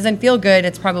 So if it doesn't feel good,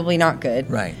 it's probably not good.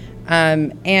 Right.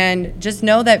 And just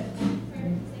know that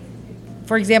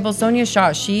for example, Sonia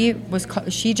Shaw, she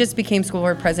just became school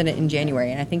board president in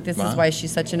January, and I think this is why she's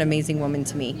such an amazing woman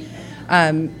to me.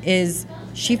 Is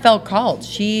she felt called.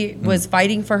 She was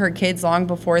fighting for her kids long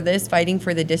before this, fighting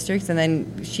for the districts, and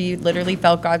then she literally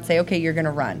felt God say, "Okay, you're going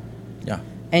to run." Yeah.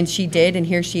 And she did, and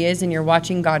here she is, and you're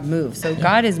watching God move. So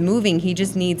God is moving. He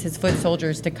just needs his foot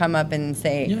soldiers to come up and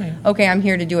say, "Okay, I'm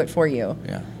here to do it for you."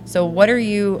 Yeah. So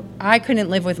I couldn't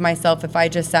live with myself if I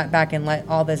just sat back and let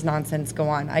all this nonsense go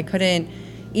on. I couldn't,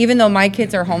 even though my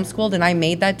kids are homeschooled and I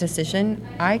made that decision,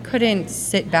 I couldn't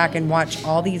sit back and watch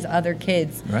all these other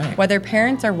kids, whether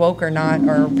parents are woke or not,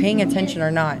 or paying attention or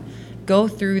not, go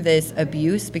through this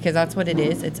abuse, because that's what it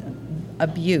is. It's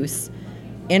abuse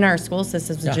in our school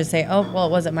systems to just say, "Oh, well,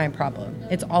 it wasn't my problem."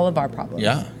 It's all of our problems.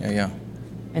 Yeah. And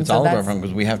it's so all of our problems,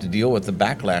 because we have to deal with the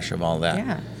backlash of all that.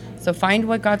 Yeah. So find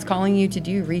what God's calling you to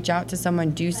do. Reach out to someone.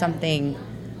 Do something.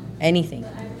 Anything.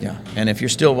 Yeah. And if you're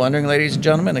still wondering, ladies and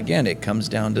gentlemen, again, it comes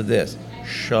down to this.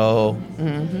 Show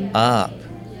up.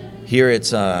 Here it's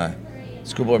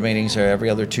school board meetings are every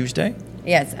other Tuesday?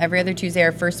 Yes, every other Tuesday.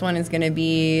 Our first one is going to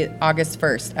be August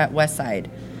 1st at Westside.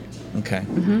 Okay.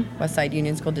 Westside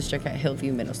Union School District at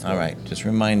Hillview Middle School. All right. Just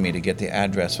remind me to get the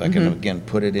address so I can, again,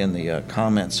 put it in the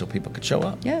comments so people could show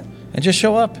up. Yeah. And just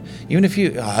show up. Even if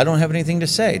I don't have anything to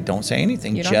say, don't say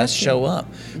anything. Just show up.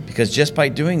 Because just by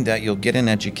doing that, you'll get an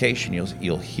education.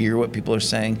 You'll hear what people are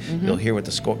saying. You'll hear what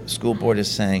the school board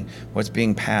is saying, what's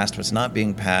being passed, what's not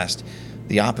being passed,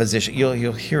 the opposition. You'll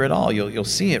hear it all. You'll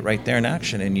see it right there in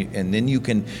action, and then you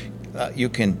can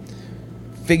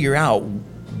figure out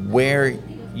where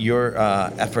your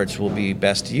efforts will be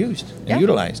best used and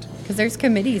utilized. Because there's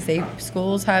committees.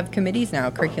 Schools have committees now,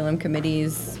 curriculum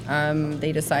committees.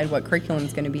 They decide what curriculum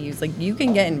is going to be used. Like, you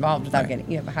can get involved without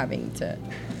having to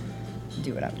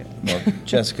do what I'm doing. Well,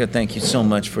 Jessica, thank you so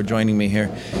much for joining me here.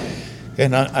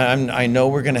 And I know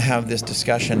we're going to have this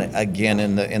discussion again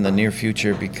in the near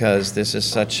future, because this is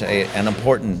such an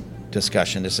important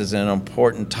discussion. This is an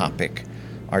important topic.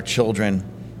 Our children,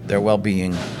 their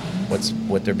well-being,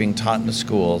 what they're being taught in the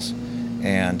schools,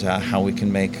 and how we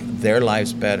can make their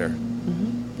lives better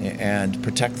and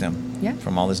protect them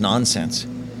from all this nonsense.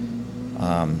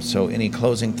 So any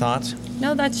closing thoughts?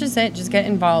 No, that's just it. Just get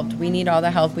involved. We need all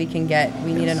the help we can get.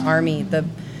 We need an army. The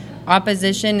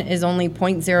opposition is only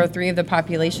 0.03 of the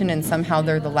population, and somehow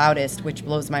they're the loudest, which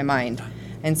blows my mind.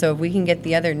 And so if we can get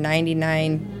the other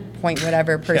 99 point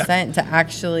whatever percent to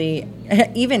actually,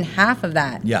 even half of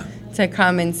that, to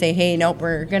come and say, "Hey, nope,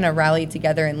 we're going to rally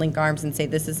together and link arms and say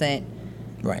we're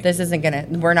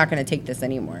not going to take this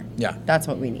anymore." Yeah. That's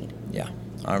what we need. Yeah.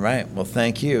 All right. Well,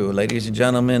 thank you. Ladies and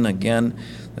gentlemen, again,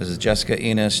 this is Jessica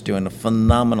Enos doing a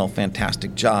phenomenal,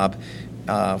 fantastic job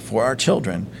for our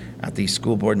children at these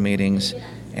school board meetings.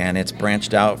 And it's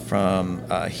branched out from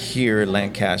here,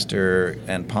 Lancaster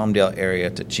and Palmdale area,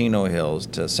 to Chino Hills,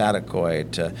 to Satakoy,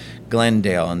 to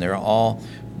Glendale. And they're all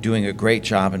doing a great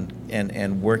job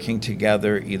and working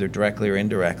together, either directly or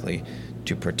indirectly,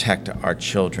 to protect our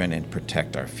children and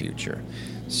protect our future.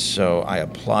 So I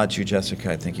applaud you,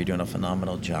 Jessica. I think you're doing a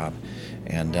phenomenal job.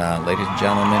 And ladies and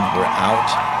gentlemen, we're out.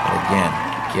 But again,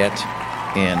 get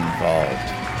involved.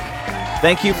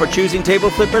 Thank you for choosing Table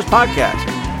Flippers Podcast.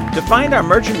 To find our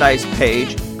merchandise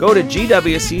page, go to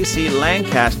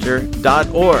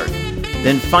gwcclancaster.org.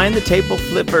 Then find the Table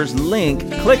Flippers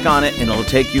link, click on it, and it'll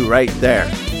take you right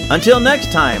there. Until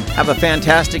next time, have a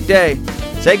fantastic day.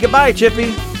 Say goodbye,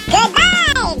 Chippy. Goodbye!